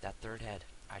head.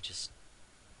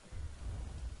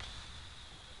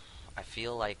 I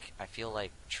feel like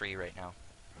tree right now.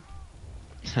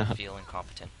 I feel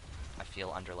incompetent. I feel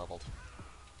underleveled.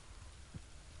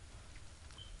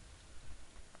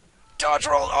 Dodge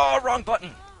roll! Oh, wrong button!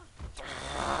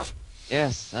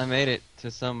 Yes, I made it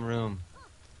to some room.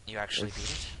 You actually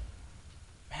beat it?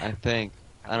 I think.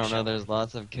 I don't wish know, there's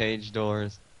lots of cage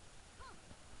doors.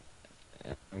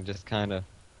 I'm just kind of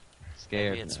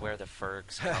scared. Maybe it's now. where the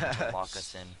Fergs come to lock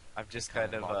us in. I'm just Come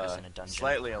kind and of lock us in a dungeon.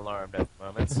 slightly alarmed at the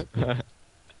moment. This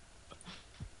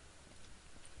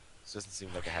doesn't seem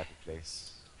like a happy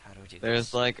place. How do we do this?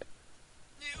 There's like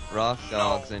rock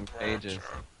dogs in cages.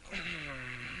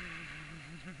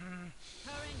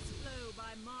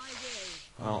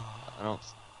 I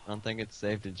don't think it's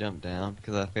safe to jump down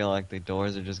because I feel like the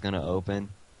doors are just gonna open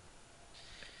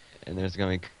and there's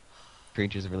gonna be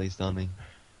creatures released on me.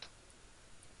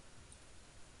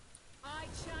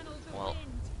 Well,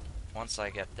 once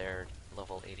I get there,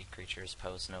 level 80 creatures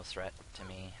pose no threat to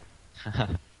me.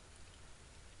 I'm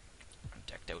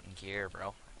decked out in gear, bro.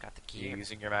 I've got the You gear.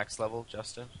 using your max level,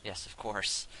 Justin? Yes, of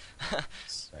course.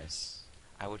 Nice.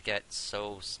 I would get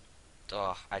so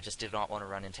I just did not want to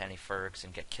run into any Fergs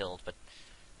and get killed, but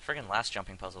friggin' last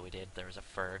jumping puzzle we did, there was a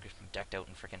Ferg decked out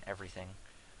in friggin' everything.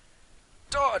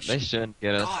 Dodge! They shouldn't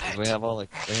get us Got because it! we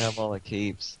have all the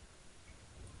keeps.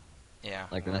 Yeah.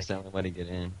 Like that's the only way to get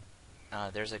in.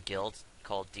 There's a guild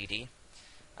called DD.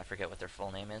 I forget what their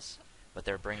full name is, but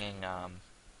they're bringing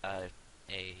an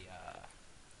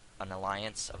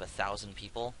alliance of 1,000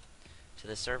 people to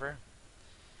this server.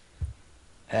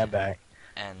 Head back.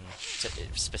 And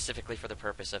specifically for the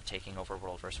purpose of taking over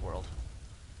World vs. World.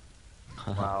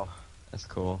 Wow. That's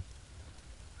cool.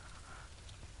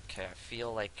 Okay, I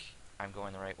feel like I'm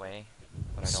going the right way,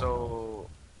 but I don't know. So,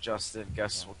 Justin,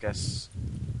 guess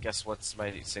what's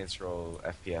my Saints Row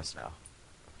FPS now?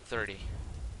 30.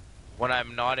 When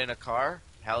I'm not in a car,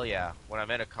 hell yeah. When I'm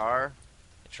in a car,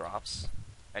 It drops.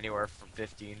 anywhere from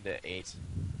 15 to 8,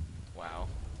 Wow.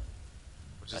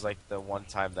 which is like the one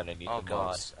time that I need Oh, the God.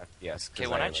 most FPS. 'cause Okay,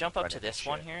 when I like, jump up run to into this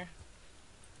one shit. here,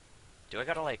 do I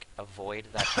gotta, like, avoid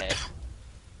that head?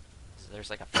 So there's,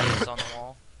 like, a face on the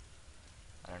wall.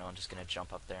 I don't know, I'm just gonna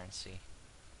jump up there and see.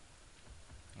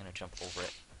 I'm gonna jump over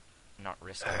it, not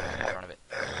risk getting in front of it.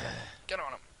 Get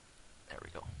on him! There we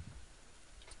go.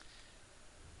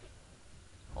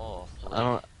 Oh,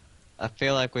 I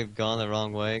feel like we've gone the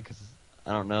wrong way because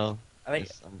I don't know. I think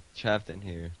I'm trapped in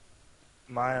here.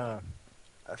 I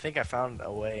think I found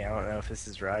a way. I don't know if this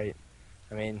is right.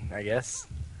 I mean, I guess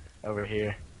over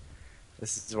here.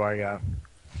 This is where I got.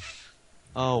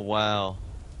 Oh wow.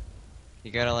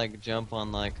 You gotta like jump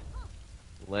on like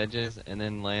ledges and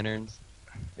then lanterns.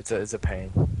 It's a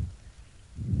pain.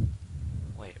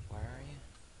 wait, where are you?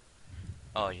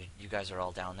 Oh, you guys are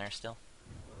all down there still?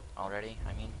 Already,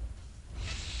 I mean?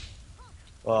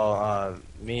 Well,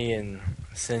 me and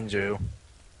Sinju.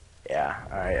 Yeah.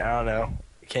 All right. I don't know.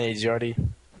 Kenny, did you already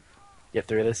get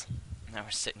through this? Now we're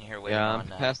sitting here waiting Yeah,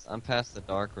 on... I'm past the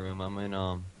dark room. I'm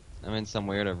in some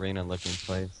weird arena looking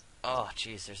place. Oh,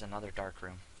 jeez, there's another dark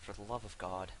room. For the love of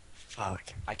God.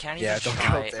 Fuck. I can't Yeah, even don't go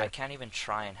try. there. I can't even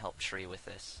try and help Tree with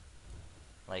this.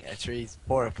 Like, Yeah, trees.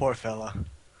 Poor fella.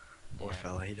 Poor Yeah.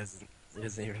 fella. He doesn't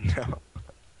even know. how-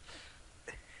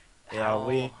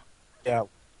 Yeah.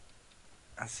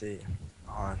 I see.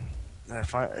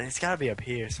 It's gotta be up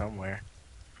here somewhere.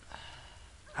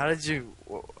 How did you?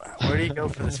 Where do you go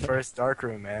for this first dark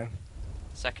room, man?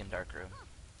 Second dark room.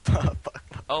 Fuck.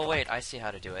 Oh wait, I see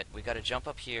how to do it. We gotta jump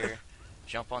up here,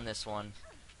 jump on this one,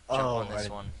 jump on this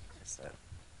right. one.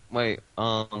 Wait,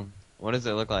 what does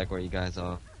it look like where you guys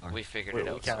are? We figured it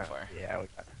out so far. Yeah, we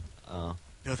got it. Oh.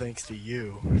 No thanks to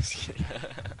you. Just kidding.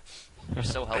 You're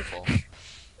so helpful.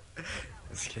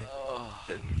 Just kidding. Oh,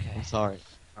 I'm okay. sorry.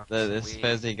 This We-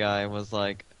 Fezzy guy was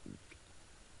like,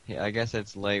 I guess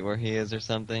it's late where he is or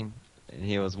something, and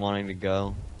he was wanting to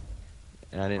go,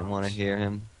 and I didn't want to hear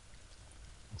him,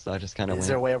 so I just kind of Is went.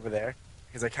 there a way over there?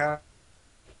 Because I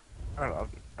don't know.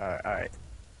 Alright.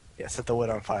 Yeah, set the wood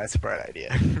on fire. That's a bright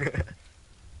idea.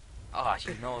 Ah,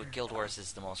 you know, Guild Wars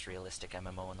is the most realistic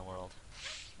MMO in the world.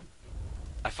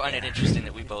 I find it interesting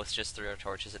that we both just threw our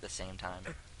torches at the same time.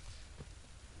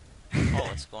 Oh,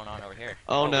 what's going on over here?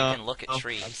 Oh, no. We can look at Oh.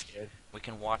 Tree. I'm scared. We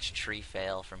can watch Tree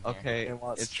fail from here. Okay, And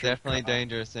while it's it's true, definitely come on.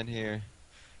 dangerous in here.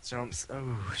 Jumps.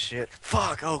 Oh shit.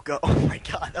 Fuck. Oh god. Oh my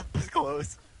god. That was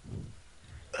close.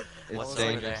 It's What's over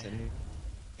dangerous there? in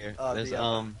here. Oh, There's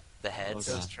the, The heads.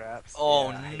 Oh, Those God. traps.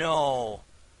 Oh Yeah. no!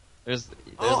 there's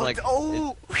Oh, like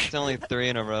oh! it's only 3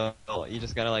 in a row. You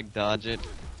just gotta like dodge it.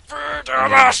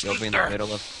 Freedom You'll be in the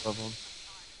middle of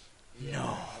them.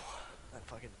 No. That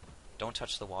fucking. That's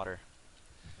touch the water.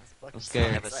 That's fucking I'm scared.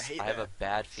 I have a, sucks. I have a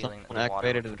bad feeling Someone that the water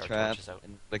activated will the put our trap, torches out.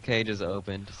 and the cage is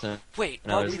opened. So Wait,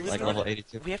 now are there's we like literally- level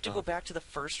 82. We have to go back to the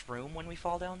first room when we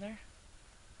fall down there?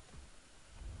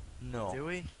 No. Do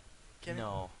we? Can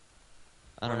No.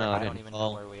 I don't know. I don't didn't even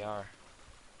fall. know where we are.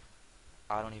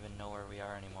 I don't even know where we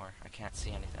are anymore. I can't see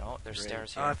anything. Oh, there's Great.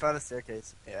 stairs Oh, here. I found a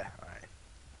staircase. Yeah. All right.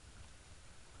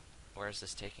 Where is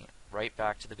this taking? Right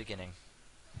back to the beginning.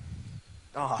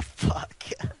 Oh fuck.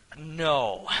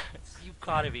 No! You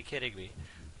gotta be kidding me.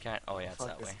 Can't. Oh yeah, it's Fuck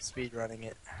that this. way. Speed running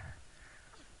it.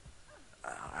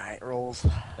 All right. Rolls.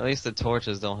 At least the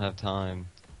torches don't have time.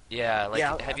 Yeah, like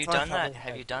Yeah, have you that's what I done thought that? they Have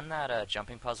had. you done that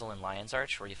jumping puzzle in Lion's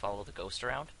Arch where you follow the ghost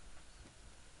around?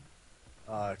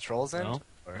 Trolls End. No?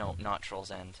 Or- No, not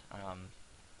Troll's End.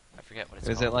 I forget what it's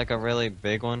Is called. it like a really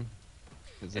big one?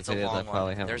 'Cause It's if a it is, I long probably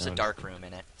one. haven't There's a noticed. dark room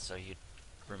in it, so you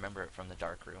remember it from the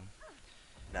dark room.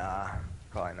 Nah.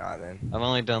 Probably not then. I've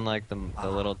only done like the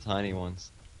little tiny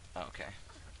ones. Oh, okay.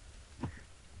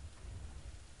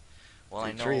 Well, I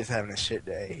Dude, know. Tree is having a shit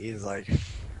day. He's like.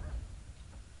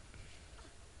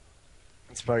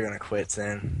 He's probably gonna quit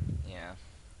soon. Yeah.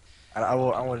 I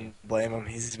wouldn't blame him.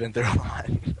 He's been through a lot.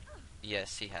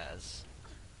 Yes, he has.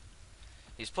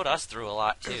 He's put us through a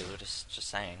lot too. Just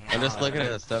saying. I'm just looking at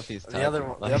the stuff he's typing. The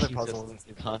other he's puzzle just wasn't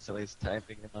too bad. constantly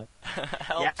typing it like.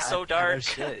 Help! Yeah, So no dark.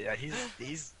 shit. Yeah,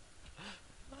 he's.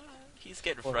 He's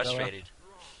getting Poor fella. frustrated.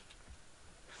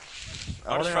 I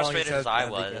Not as wonder how long frustrated he's as had I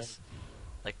that was. again.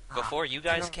 Like before you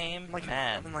guys I'm came, like,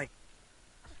 man. I'm like,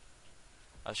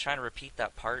 I was trying to repeat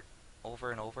that part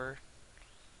over and over.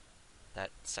 That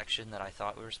section that I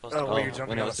thought we were supposed to Oh, go. where you're on. jumping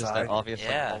when it was just outside. that obvious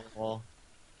Yeah. like, wall.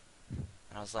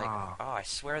 And I was like, Oh. oh, I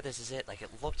swear this is it. Like, it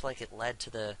looked like it led to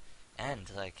the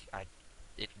end. Like,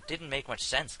 it didn't make much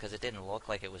sense because it didn't look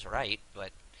like it was right, but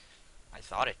I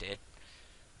thought it did.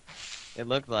 It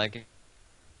looked like it.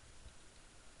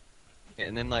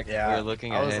 And then like Yeah, we were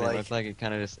looking I was ahead, like- it looked like it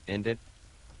kind of just ended.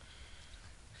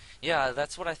 Yeah,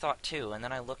 that's what I thought too. And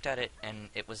then I looked at it, and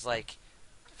it was like,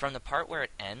 from the part where it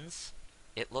ends,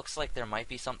 it looks like there might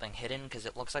be something hidden because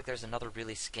it looks like there's another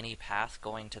really skinny path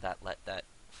going to that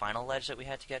final ledge that we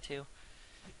had to get to.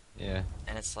 Yeah.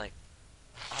 And it's like,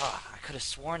 I could have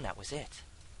sworn that was it.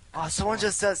 oh, someone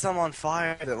just set some on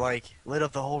fire that like lit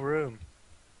up the whole room.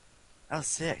 That was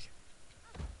sick.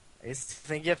 I just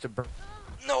think you have to burn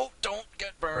No, don't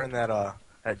get burned.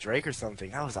 that Drake or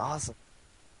something. That was awesome.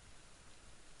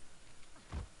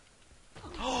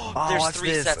 Oh, There's watch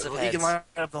 3 this. sets of You heads. can light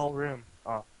up the whole room.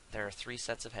 Oh, There are 3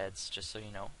 sets of heads, just so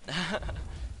you know.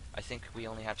 I think we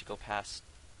only have to go past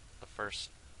the first.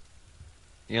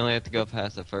 You only have to go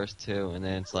past the first 2, and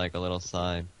then it's like a little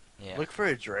side. Yeah. look for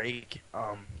a Drake.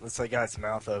 It's like got its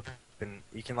mouth open.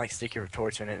 You can like stick your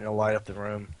torch in it and it'll light up the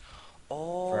room.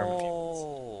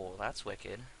 Oh, that's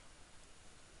wicked.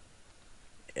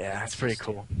 Yeah, that's pretty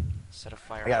cool. Set a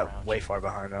fire I got around way you. far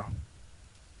behind though.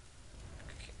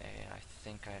 Okay, I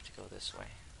think I have to go this way.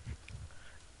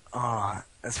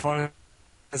 As fun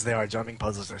as they are, jumping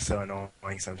puzzles are so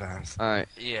annoying sometimes. Alright.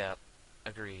 Yeah,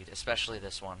 agreed. Especially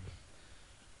this one.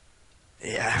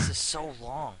 Yeah. This is so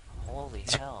long. Holy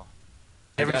hell.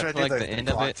 Ever got tried to, to like, do the end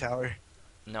of clock it? tower?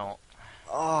 No,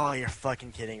 Oh, you're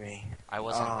fucking kidding me. I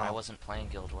Oh. wasn't playing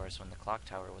Guild Wars when the clock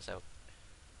tower was out.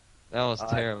 That was Uh,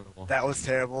 terrible. That was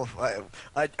terrible.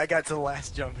 I got to the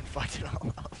last jump and fucked it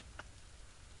all up.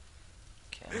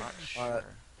 Okay, I'm not sure.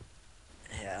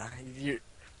 Yeah,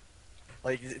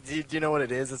 like, do you know what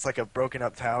it is? It's like a broken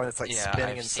up tower. It's like Yeah,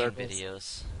 spinning I've in seen circles.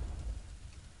 videos.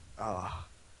 Oh,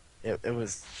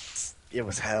 it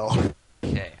was hell.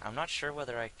 Okay, I'm not sure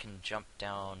whether I can jump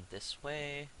down this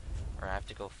way or I have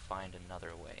to go find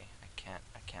another way. I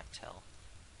can't tell.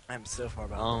 I'm so far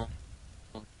behind.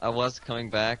 I was coming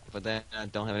back, but then I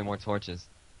don't have any more torches.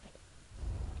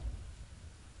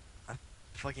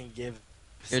 Fucking give.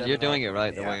 You're doing it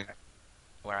right the Yeah. way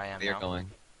Where I am you're now.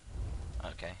 going.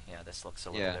 Okay, yeah, this looks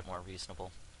a little Yeah. bit more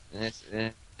reasonable. And it's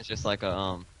just like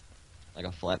a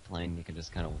flat plane you can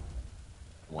just kind of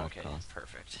walk Okay, across.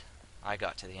 perfect. I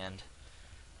got to the end.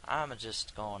 I'm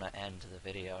just going to end the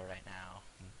video right now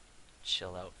and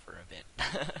chill out for a bit.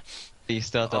 You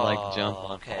still have to like jump Oh,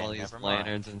 on okay, all these never mind.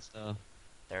 lanterns and stuff.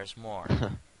 There's more.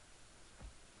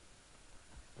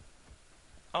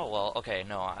 Oh well, okay,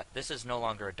 no, this is no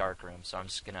longer a dark room, so I'm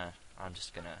just gonna.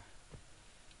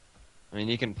 I mean,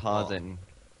 you can pause Well- it and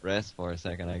rest for a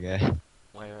second, I guess.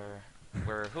 Who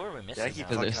are we missing? Yeah, I keep now?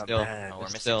 Because there's fucking still- up bad. Oh, we're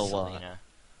there's missing still Selena.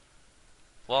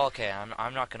 Well, okay,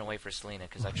 I'm not gonna wait for Selena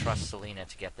because I trust Selena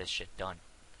to get this shit done.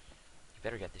 You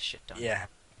better get this shit done. Yeah,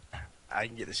 I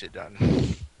can get this shit done.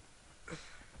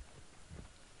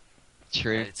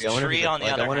 Tree. It's Tree on the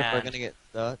I other wonder if hand. we're gonna get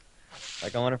stuck.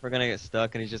 Like, I wonder if we're gonna get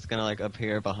stuck and he's just gonna like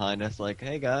appear behind us, like,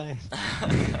 "Hey guys."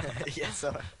 Yeah,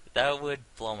 so That would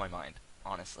blow my mind,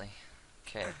 honestly.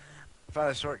 Okay, I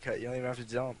found a shortcut. You don't even have to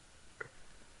jump.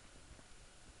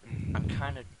 I'm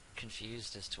kind of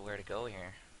confused as to where to go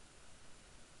here.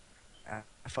 I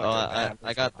fucked Oh, up bad.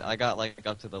 I got like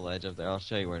up to the ledge up there. I'll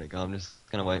show you where to go. I'm just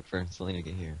gonna wait for Selena to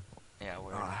get here. Yeah,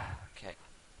 where? Ah. Okay.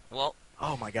 Well,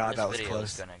 Oh my god, This that was video is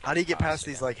close. gonna get How do you get paused past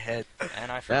these again. like heads?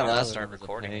 and I forgot to last start one was a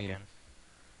recording pain. again.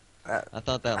 I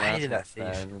thought that I last hated one that was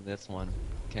bad, thief. and then this one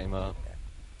came up.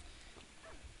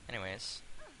 Anyways.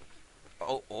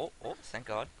 Oh, thank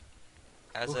God.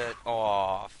 As Oof.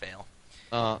 fail.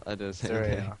 Oh, I did say Sorry,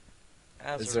 okay.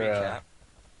 As Is a there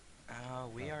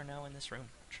recap, we are now in this room,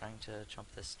 trying to jump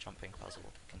this jumping puzzle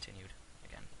continued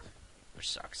again,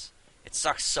 which sucks. It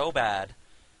sucks so bad.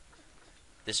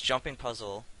 This jumping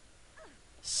puzzle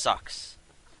sucks.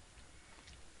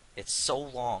 It's so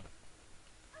long.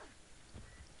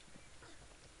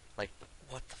 Like,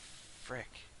 what the frick?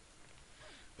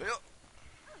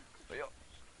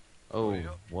 Oh,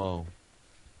 whoa.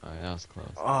 Alright, that was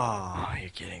close. Oh, you're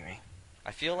kidding me.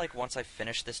 I feel like once I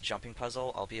finish this jumping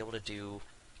puzzle, I'll be able to do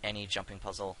any jumping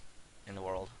puzzle in the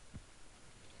world.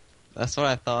 That's what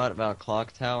I thought about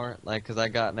Clock Tower, like, 'cause I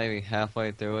got maybe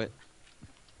halfway through it,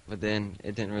 but then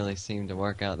it didn't really seem to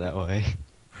work out that way.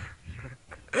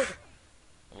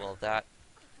 Well, that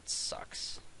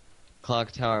sucks.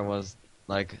 Clock Tower was,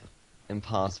 like,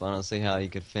 impossible. I don't see how you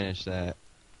could finish that.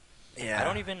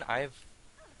 Yeah. I've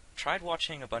tried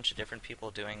watching a bunch of different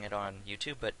people doing it on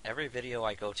YouTube, but every video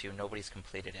I go to, nobody's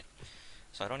completed it.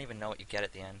 So I don't even know what you get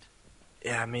at the end.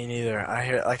 Yeah, me neither. I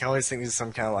hear, like, I always think there's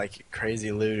some kind of like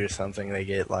crazy loot or something. They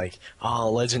get like,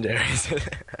 oh, legendaries.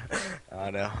 I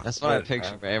don't know. That's what I But,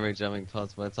 picture for every jumping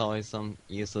puzzle, but it's always some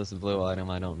useless blue item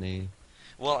I don't need.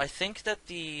 Well, I think that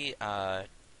the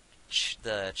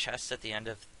chest at the end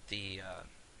of the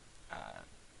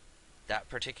that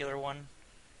particular one,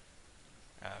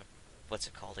 what's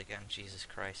it called again? Jesus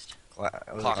Christ. was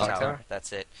it Clock Clock Tower.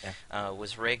 That's it. Yeah.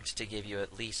 Was rigged to give you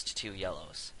at least 2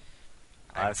 yellows.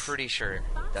 I'm That's- pretty sure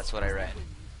that's what I read.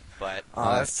 But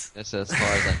Oh, that's That's as far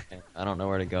as I can. I don't know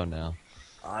where to go now.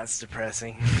 that's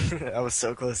depressing. I was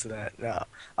so close to that. No,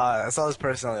 I saw this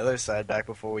person on the other side back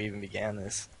before we even began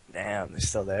this. Damn, they're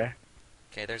still there.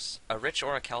 okay, there's a rich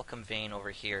orichalcum vein over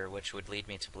here, which would lead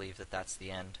me to believe that that's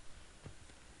the end.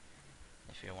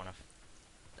 If you want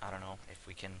to, I don't know if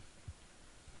we can.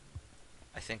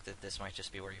 I think that this might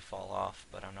just be where you fall off,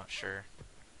 but I'm not sure.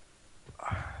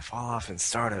 Fall off and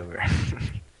start over.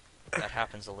 That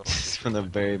happens a little too Just from the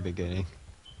very beginning.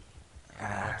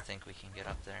 I don't think we can get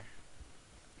up there.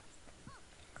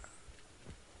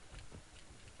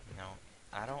 No,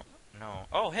 I don't know.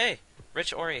 Oh, hey!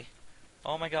 Rich Ori!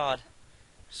 Oh my god.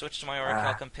 Switch to my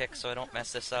orichalcum pick so I don't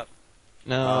mess this up.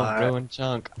 No, ruined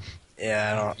chunk.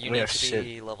 Yeah, I don't. You we need have to shit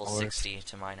be level ores. 60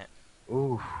 to mine it.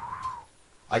 Ooh.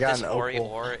 I But got this an Ori opal.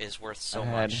 ore is worth so I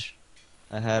had- much.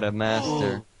 I had a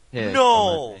master hit. No!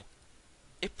 on my thing.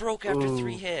 It broke after Ooh.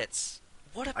 3 hits.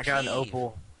 What a I got an peeve.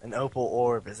 opal. An opal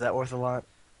orb. Is that worth a lot?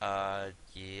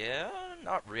 Yeah,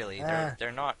 not really. Ah.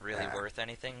 They're not really Ah. worth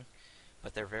anything,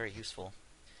 but they're very useful.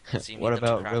 So you need What them to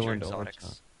about craft your ruined ore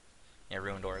exotics. Yeah,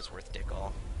 ruined ore is worth dick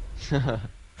all. chunk?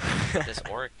 This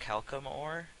orichalcum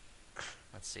ore?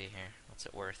 Let's see here. What's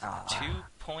it worth? Ah.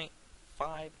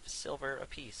 2.5 silver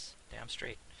apiece. Damn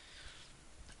straight.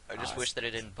 I just Ah, wish that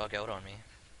it didn't bug out on me.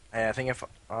 Hey, I think if.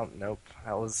 Oh, nope.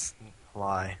 That was a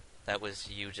lie. That was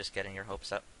you just getting your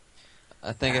hopes up.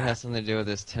 I think it has something to do with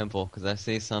this temple, because I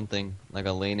see something, like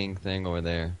a leaning thing over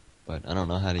there, but I don't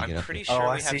know how to I'm get up pretty there. sure Oh,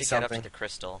 I we have to see get up something. to the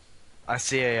crystal. I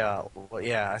see a. Well,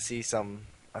 yeah, I see some.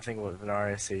 I think what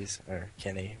Venaria sees. Or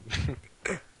Kenny.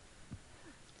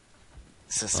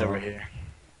 It's just over Oh. here.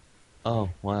 Oh,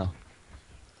 wow.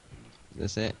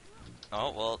 Is this it?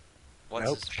 Oh, well, what's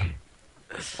Nope.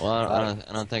 this? Well, I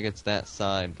don't think it's that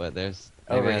side, but there's...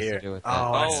 Maybe Over it has here. to do with that.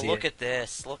 Oh, I Oh, see look it. at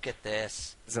this. Look at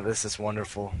this. Isn't this is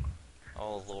wonderful?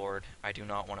 Oh, Lord. I do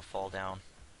not want to fall down.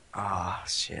 Ah,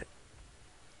 shit.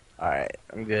 Alright,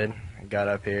 I'm good. I got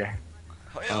up here.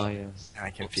 Oh, yes.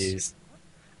 I'm confused.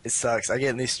 It sucks. I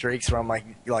get in these streaks where I'm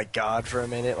like God for a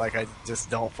minute, like I just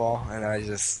don't fall, and I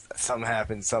just something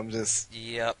happens. Something just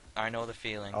Yep, I know the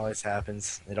feeling. always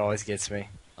happens. It always gets me,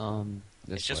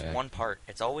 This It's just way. one part.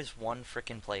 It's always one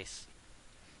frickin' place.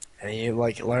 and you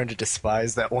like learn to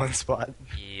despise that one spot.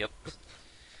 Yep.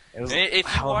 It was, If you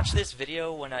how- watch this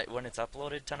video when it's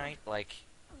uploaded tonight, like,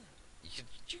 you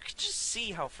could just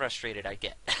see how frustrated I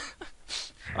get.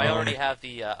 I Oh. already have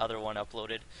the other one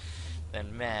uploaded,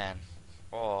 and man,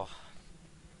 oh,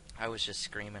 I was just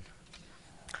screaming.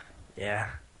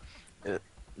 yeah,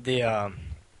 the oh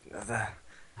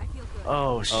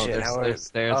Oh, shit, there's, how are there's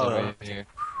stairs oh, over here.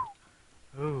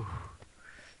 Ooh,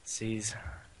 seas.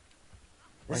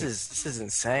 This is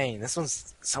insane. This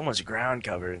one's so much ground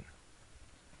covered.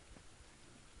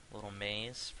 Little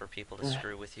maze for people to Yeah.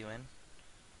 screw with you in.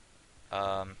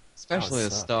 Especially Oh,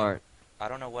 the suck. start. I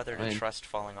don't know whether to I mean- trust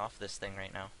falling off this thing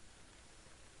right now.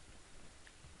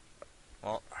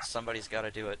 Well, somebody's got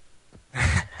to do it.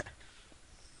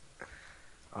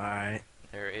 Alright.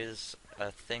 There is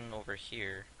a thing over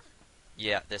here.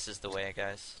 Yeah, this is the way,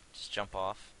 guys. Just jump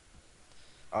off.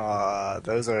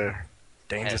 Those are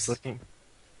dangerous Heads. looking.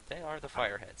 They are the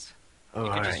fireheads. Oh, You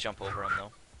can just alright. jump over them,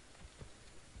 though.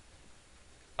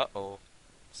 Uh-oh.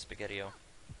 Spaghetti-o.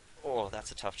 Oh,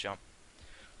 that's a tough jump.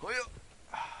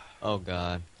 Oh,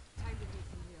 God.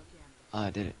 Oh, I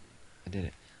did it. I did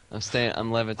it.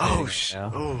 I'm levitating Oh, right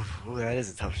now. ooh, that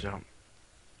is a tough jump.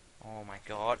 Oh my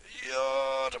god.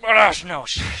 Yeah, no,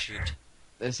 shoot.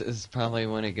 This is probably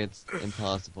when it gets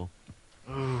impossible.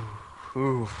 Ooh,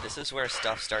 ooh. This is where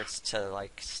stuff starts to,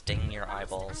 like, sting your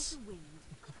eyeballs.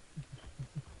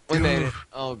 We made it.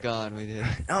 Oh god, we did.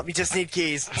 Oh, we just need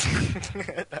keys.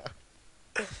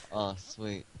 Oh,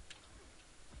 sweet.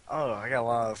 Oh, I got a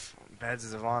lot of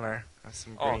badges of honor.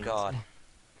 Some Oh greens. god.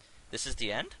 This is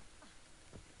the end?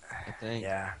 I think.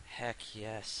 Yeah. Heck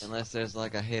yes. Unless there's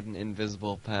like a hidden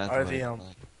invisible pathway. Are the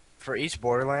for each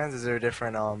Borderlands, is there a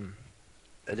different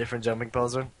jumping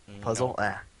puzzle? No.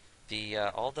 Ah. The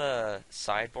all the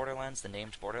side Borderlands, the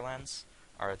named Borderlands,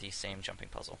 are the same jumping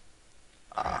puzzle.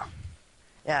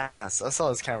 Yeah. I saw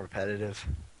it's kind of repetitive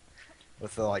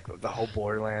with the whole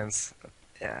Borderlands.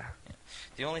 Yeah.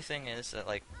 The only thing is that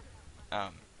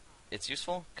it's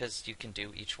useful because you can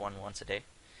do each one once a day,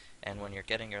 and when you're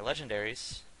getting your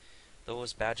legendaries,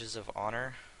 those badges of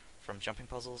honor from jumping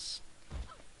puzzles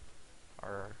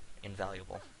are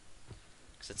invaluable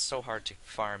because it's so hard to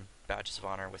farm badges of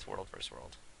honor with World vs.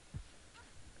 World.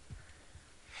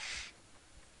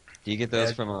 Do you get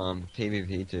those from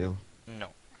PvP too? No.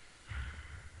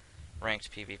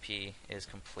 Ranked PvP is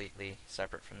completely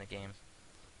separate from the game.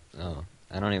 Oh,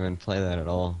 I don't even play that at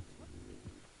all.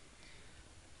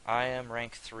 I am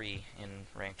rank 3 in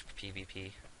ranked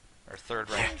PvP, or third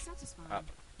rank Satisfying. up.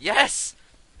 Yes!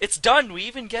 It's done! We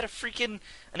even get an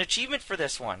achievement for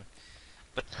this one.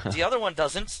 But the other one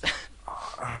doesn't.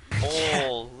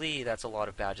 Holy, that's a lot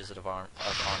of badges of honor.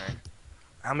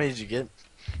 How many did you get?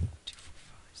 2, 4,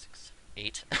 5, 6,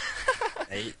 7,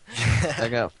 8. 8. I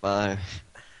got 5.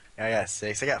 I got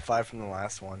 6. I got 5 from the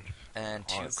last one. And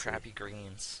 2 Let's see. crappy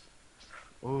greens.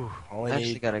 Ooh, only I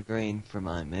actually need. got a green for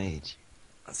my mage.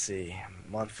 Let's see,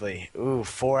 monthly. Ooh,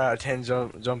 4 out of 10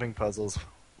 jumping puzzles.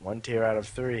 1 tier out of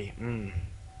 3.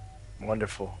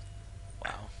 Wonderful.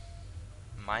 Wow.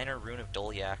 Minor Rune of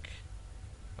Dolyak.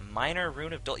 A minor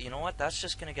Rune of You know what? That's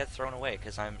just gonna get thrown away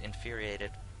because I'm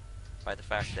infuriated by the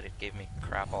fact that it gave me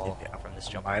crap all from this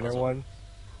jumping Minor puzzle. one.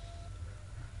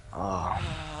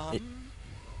 Oh,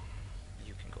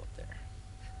 You can go up there.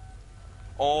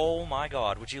 Oh my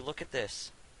god, would you look at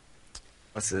this?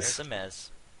 what's this? There's a Mez.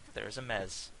 There's a Mez.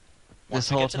 This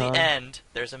Once we whole get to the time? end,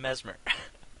 there's a Mesmer.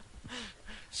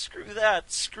 Screw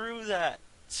that, screw that,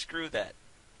 screw that.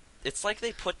 It's like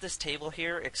they put this table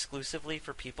here exclusively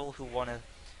for people who want to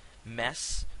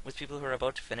mess with people who are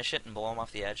about to finish it and blow them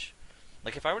off the edge.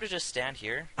 Like, if I were to just stand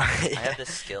here, I have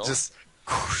this skill. Just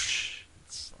whoosh.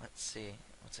 Let's see.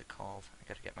 What's it called? I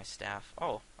gotta get my staff.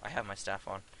 Oh, I have my staff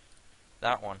on.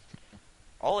 That one.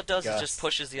 All it does is just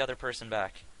pushes the other person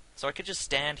back. So I could just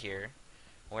stand here,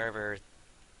 wherever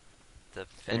the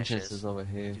finish Entrance is over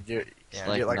here. You do it, Yeah.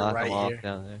 you Like, do it knock right them off here.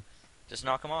 down there. Just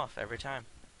knock them off every time.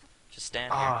 Just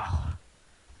stand here. Oh,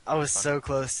 I was so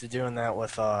close to doing that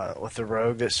with the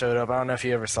rogue that showed up. I don't know if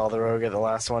you ever saw the rogue at the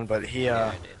last one, but he Yeah,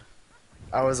 I did.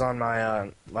 I was on my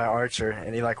my archer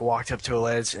and he walked up to a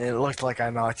ledge and it looked like I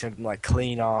knocked him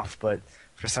clean off, but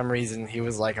for some reason he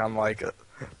was on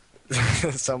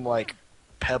some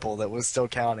pebble that was still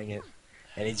counting it,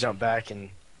 and he jumped back and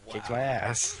kicked my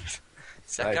ass.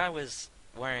 That guy was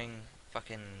wearing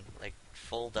fucking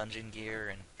full dungeon gear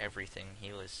and everything.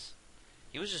 He was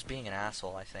just being an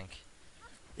asshole, I think.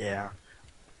 Yeah.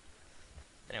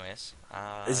 Anyways,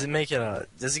 Does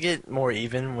it get more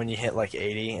even when you hit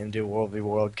 80 and do World v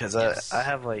World? Because Yes. I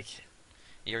have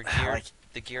your gear,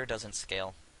 the gear doesn't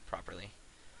scale properly,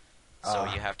 so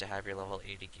you have to have your level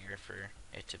 80 gear for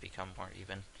it to become more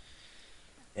even.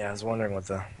 Yeah, I was wondering what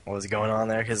was going on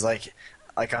there, because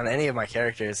on any of my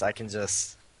characters, I don't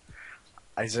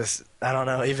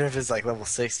know, even if it's level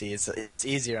 60, it's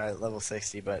easier at level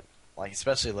 60, but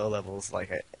especially low levels,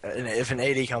 if an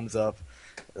 80 comes up,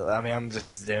 I mean, I'm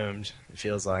just doomed, it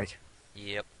feels like.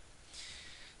 Yep.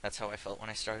 That's how I felt when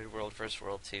I started World vs.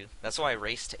 World 2. That's why I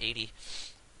raced to 80,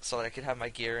 so that I could have my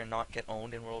gear and not get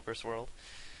owned in World vs. World.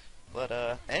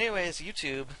 But, anyways,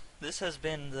 YouTube, this has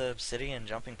been the Obsidian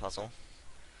jumping puzzle.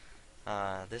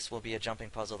 This will be a jumping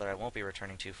puzzle that I won't be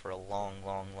returning to for a long,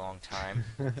 long, long time.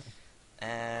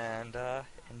 And,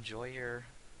 enjoy your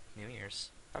New Year's.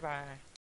 Bye-bye.